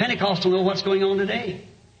neither does a Pentecostal know what's going on today.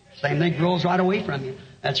 Same thing grows right away from you.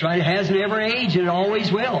 That's right. It hasn't ever aged, and it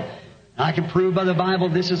always will. I can prove by the Bible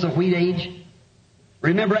this is a wheat age.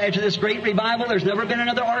 Remember, after this great revival, there's never been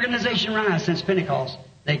another organization rise since Pentecost.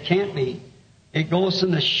 They can't be. It goes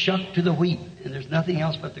from the shuck to the wheat, and there's nothing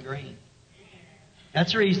else but the grain.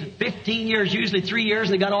 That's the reason. 15 years, usually 3 years,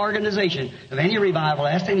 and they got an organization of any revival.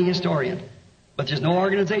 Ask any historian. But there's no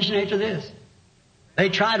organization after this. They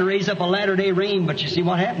try to raise up a latter-day rain, but you see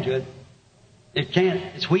what happened to it. It can't.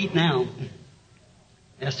 It's wheat now.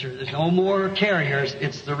 Yes, sir. There's no more carriers.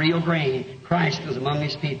 It's the real grain. Christ is among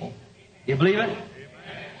His people. You believe it?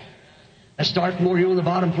 Let's start from over here on the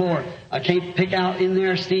bottom floor. I can't pick out in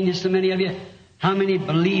there, seeing you so many of you. How many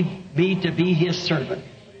believe me to be His servant?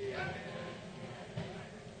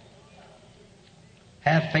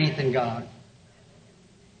 Have faith in God.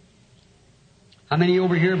 How many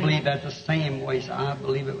over here believe that the same way? So I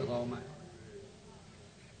believe it with all my heart.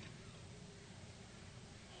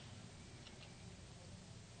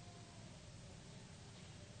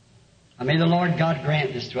 And may the Lord God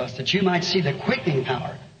grant this to us, that you might see the quickening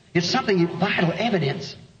power. It's something vital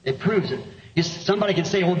evidence. It proves it. Somebody can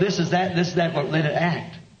say, oh, this is that, but let it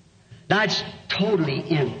act. That's totally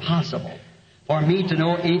impossible for me to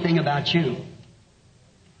know anything about you.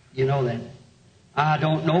 You know that. I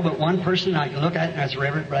don't know but one person I can look at, and that's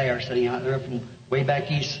Reverend Blair sitting out there from way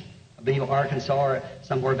back east, I believe Arkansas or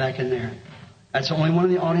somewhere back in there. That's the only one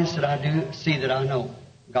in the audience that I do see that I know.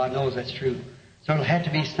 God knows that's true. So it'll have to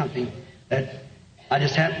be something that I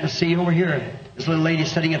just happen to see over here. This little lady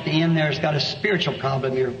sitting at the end there has got a spiritual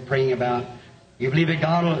problem you're praying about. You believe that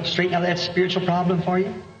God will straighten out that spiritual problem for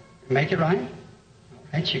you? Make it right?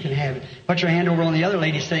 That you can have it. Put your hand over on the other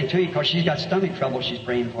lady sitting to you, because she's got stomach trouble she's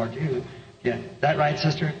praying for too. Yeah. That right,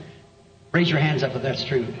 sister? Raise your hands up if that's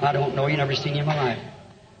true. I don't know you, never seen you in my life.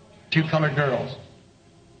 2 colored girls.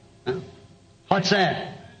 Huh? What's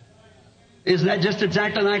that? Isn't that just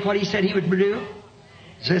exactly like what He said He would do?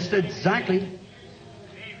 Just exactly.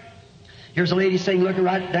 Here's a lady sitting, looking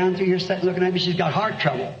right down through here, sitting looking at me. She's got heart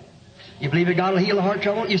trouble. You believe that God will heal the heart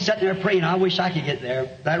trouble? You're sitting there praying, I wish I could get there.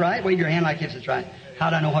 Is that right? Wave your hand like this. It's right.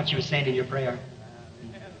 How'd I know what you were saying in your prayer?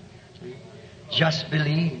 Just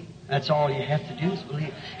believe. That's all you have to do is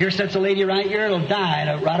believe. Here sits a lady right here. It'll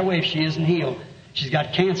die right away if she isn't healed. She's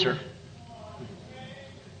got cancer.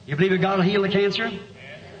 You believe that God will heal the cancer?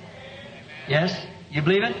 Yes? You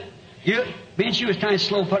believe it? Me and she was kind of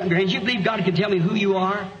slow putting up your hands. You believe God can tell me who you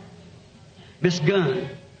are? Miss Gunn.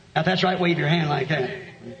 Now, if that's right, wave your hand like that.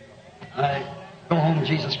 All right. Go home,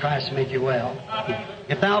 Jesus Christ, and make you well.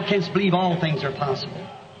 If thou canst believe, all things are possible.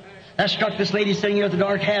 That struck this lady sitting here with the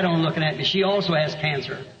dark hat on looking at me. She also has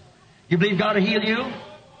cancer. You believe God will heal you?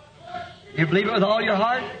 You believe it with all your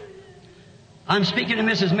heart? I'm speaking to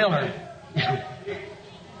Mrs. Miller.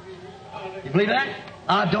 You believe that?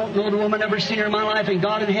 I don't know the woman, never seen her in my life, and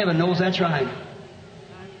God in heaven knows that's right.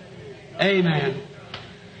 Amen.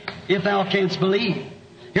 If thou canst believe.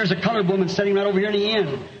 Here's a colored woman sitting right over here in the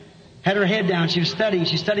end. Had her head down. She was studying.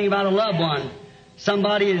 She's studying about a loved one.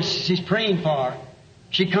 Somebody she's praying for.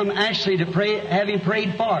 She come actually to pray, having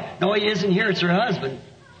prayed for. No, he isn't here. It's her husband.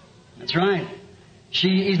 That's right.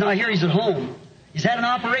 He's not here. He's at home. He's had an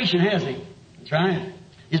operation, hasn't he? That's right.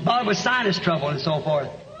 He's bothered with sinus trouble and so forth.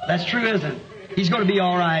 That's true, isn't it? He's going to be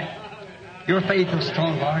all right. Your faith is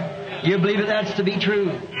strong, Lord. You believe that that's to be true?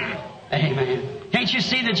 Amen. Can't you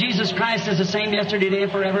see that Jesus Christ is the same yesterday, today,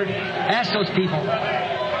 and forever? Ask those people.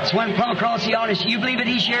 It's one come across the audience. You believe that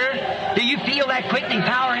He's here? Do you feel that quickening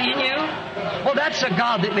power in you? Well, that's a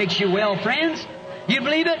God that makes you well, friends. You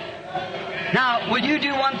believe it? Now, will you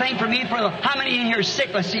do one thing for me? How many in here are sick?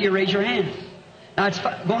 Let's see you raise your hands. Now, it's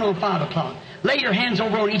going on 5 o'clock. Lay your hands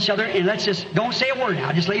over on each other, and let's just, don't say a word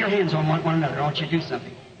now. Just lay your hands on one another. I want you to do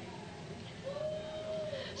something.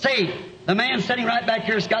 Say, the man sitting right back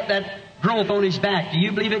here has got that growth on his back. Do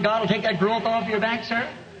you believe that God will take that growth off your back, sir?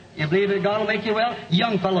 You believe that God will make you well?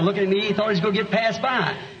 Young fellow looking at me, he thought he was going to get passed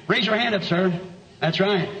by. Raise your hand up, sir. That's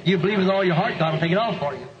right. You believe with all your heart, God will take it off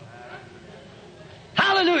for you.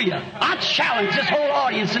 Hallelujah. I challenge this whole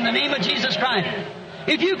audience in the name of Jesus Christ.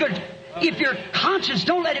 If your conscience,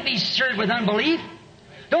 don't let it be stirred with unbelief.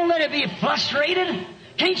 Don't let it be frustrated.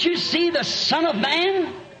 Can't you see the Son of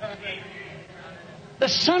Man? The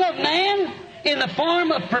Son of Man in the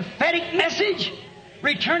form of prophetic message,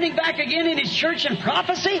 returning back again in His church in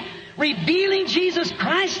prophecy, revealing Jesus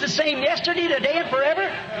Christ the same yesterday, today, and forever.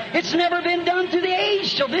 It's never been done through the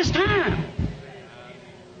age till this time.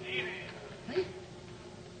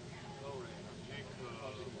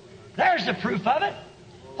 There's the proof of it.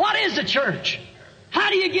 What is the church? How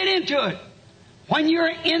do you get into it? When you're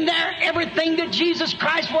in there, everything that Jesus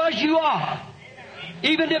Christ was, you are.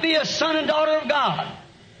 Even to be a son and daughter of God.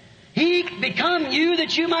 He become you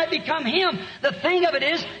that you might become Him. The thing of it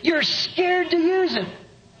is, you're scared to use it.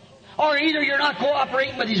 Or either you're not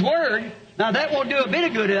cooperating with His Word. Now that won't do a bit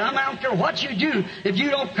of good. I don't care what you do. If you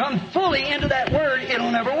don't come fully into that Word,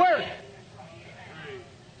 it'll never work.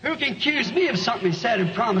 Who can accuse me of something He said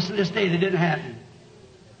and promised to this day that didn't happen?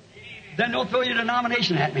 Then don't throw your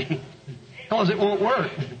denomination at me. Because it won't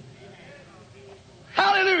work.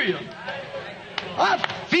 Hallelujah.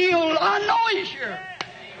 I know He's here.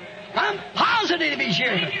 I'm positive He's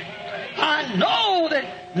here. I know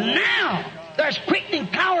that now there's quickening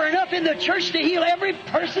power enough in the church to heal every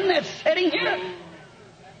person that's sitting here.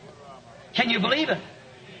 Can you believe it?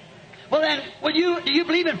 Well then, do you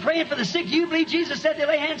believe in praying for the sick? Do you believe Jesus said they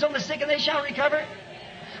lay hands on the sick and they shall recover?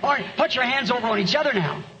 Or put your hands over on each other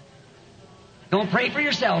now. Don't pray for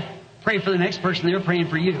yourself. Pray for the next person. They're praying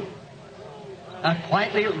for you.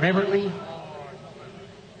 Quietly, reverently.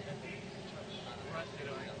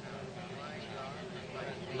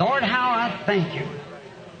 Lord, how I thank You.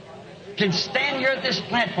 Can stand here at this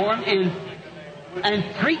platform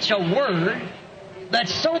and preach a word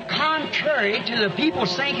that's so contrary to the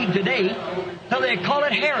people's thinking today till they call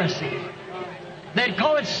it heresy. They'd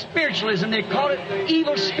call it spiritualism. They'd call it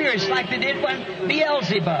evil spirits like they did when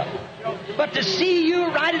Beelzebub. But to see you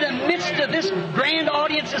right in the midst of this grand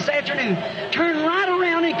audience this afternoon, turn right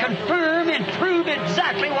around and confirm and prove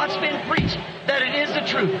exactly what's been preached, that it is the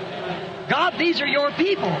truth. God, these are Your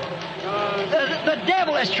people. The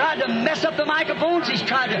devil has tried to mess up the microphones. He's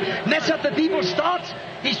tried to mess up the people's thoughts.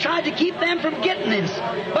 He's tried to keep them from getting this.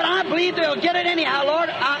 But I believe they'll get it anyhow, Lord.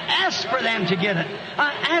 I ask for them to get it.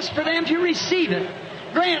 I ask for them to receive it.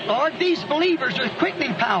 Grant, Lord, these believers with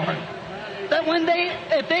quickening power, that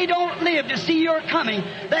if they don't live to see Your coming,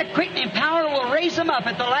 that quickening power will raise them up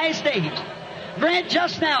at the last age. Grant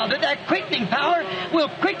just now that quickening power will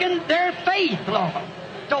quicken their faith, Lord,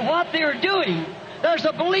 to what they're doing. There's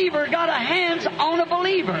a believer got a hands on a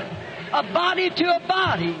believer, a body to a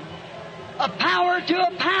body, a power to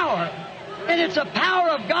a power. And it's a power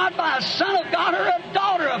of God by a son of God or a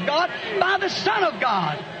daughter of God by the Son of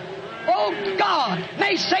God. Oh God,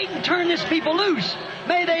 may Satan turn this people loose.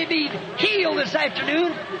 May they be healed this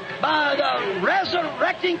afternoon by the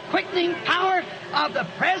resurrecting, quickening power of the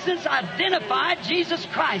presence identified Jesus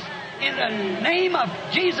Christ. In the name of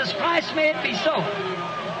Jesus Christ, may it be so.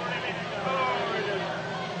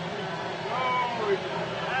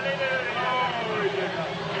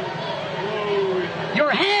 Your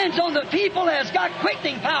hands on the people has got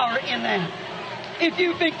quickening power in them. If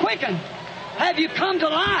you've been quickened, have you come to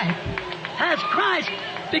life? Has Christ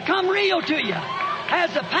become real to you?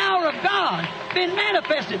 Has the power of God been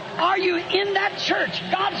manifested? Are you in that church?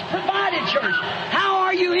 God's provided church. How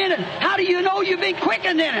are you in it? How do you know you've been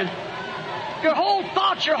quickened in it? Your whole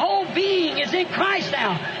thought, your whole being is in Christ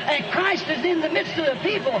now. And Christ is in the midst of the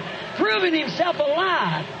people, proving Himself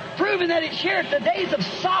alive, proving that He's here at the days of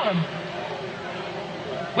Sodom.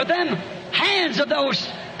 With them hands of those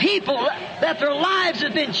people that their lives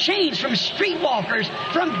have been changed from streetwalkers,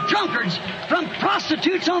 from drunkards, from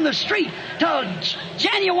prostitutes on the street to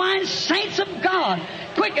genuine saints of God.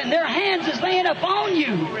 Quicken, their hands is laying upon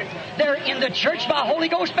you. They're in the church by Holy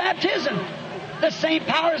Ghost baptism. The same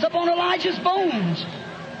power is upon Elijah's bones.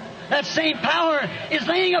 That same power is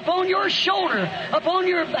laying upon your shoulder, upon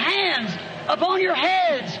your hands, upon your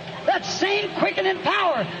heads. That same quickening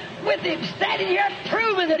power with Him standing here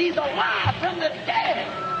proving that He's alive from the dead.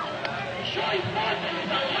 Showing forth that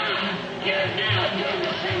He's alive. Here now doing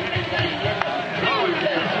the same thing that He did before.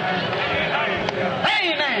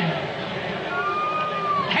 Amen.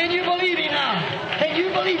 Can you believe Him now? Can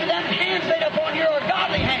you believe that hands laid upon you are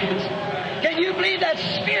godly hands? Can you believe that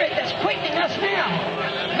Spirit that's quickening us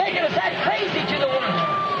now, making us act crazy to the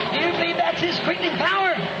world? Do you believe that's His quickening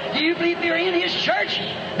power? Do Do you believe you're in His church?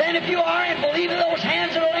 Then if you are and believe that those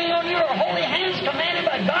hands that are laying on you are holy hands commanded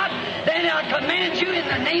by God, then I command you in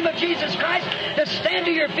the name of Jesus Christ to stand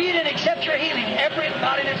to your feet and accept your healing.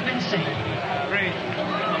 Everybody that's been saved. Great.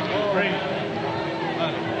 Great.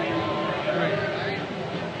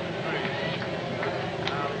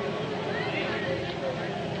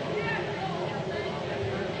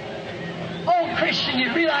 Oh, Christian,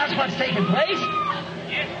 you realize what's taking place?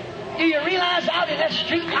 Do you realize out in that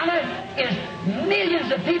street corner is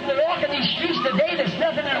millions of people that walk in these streets today? There's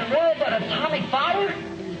nothing in the world but atomic fire.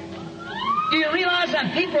 Do you realize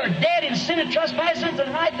that people are dead in sin and trespasses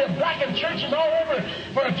and right they're blackened churches all over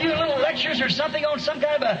for a few little lectures or something on some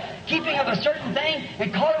kind of a keeping of a certain thing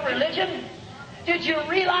and call it religion? Did you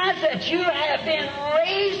realize that you have been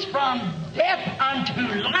raised from death unto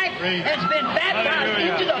life and has been baptized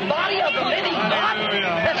into the body of the living God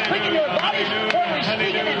that's quickened your bodies where we're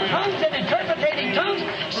speaking in tongues and interpreting tongues,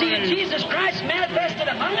 seeing Jesus Christ manifested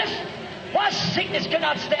among us? What sickness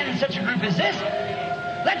cannot stand in such a group as this?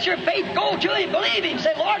 Let your faith go to Him. Believe Him.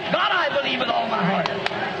 Say, Lord God, I believe with all my heart.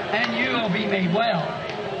 And you will be made well.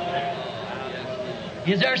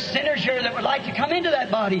 Is there sinners here that would like to come into that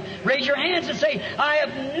body? Raise your hands and say, I have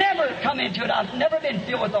never come into it. I've never been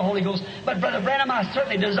filled with the Holy Ghost. But Brother Branham, I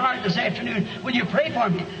certainly desire it this afternoon. Will you pray for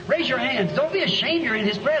me? Raise your hands. Don't be ashamed you're in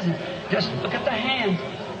His presence. Just look at the hands.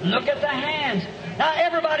 Look at the hands. Now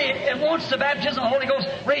everybody that wants the baptism of the Holy Ghost,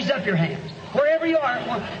 raise up your hands. Wherever you are.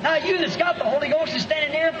 Now you that's got the Holy Ghost is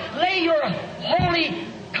standing there, lay your holy,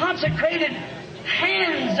 consecrated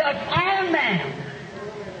hands upon them.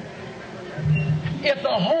 If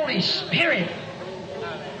the Holy Spirit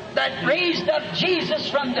that raised up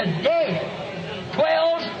Jesus from the dead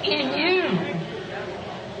dwells in you,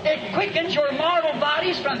 it quickens your mortal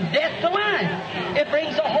bodies from death to life. It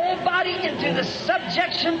brings the whole body into the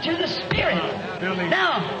subjection to the Spirit.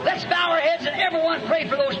 Now, let's bow our heads and everyone pray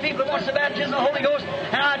for those people that wants the baptism of the Holy Ghost.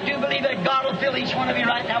 And I do believe that God will fill each one of you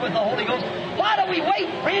right now with the Holy Ghost. Why don't we wait,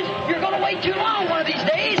 friends? You're going to wait too long.